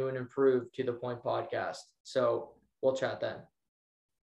the new and improved To The Point podcast. So we'll chat then.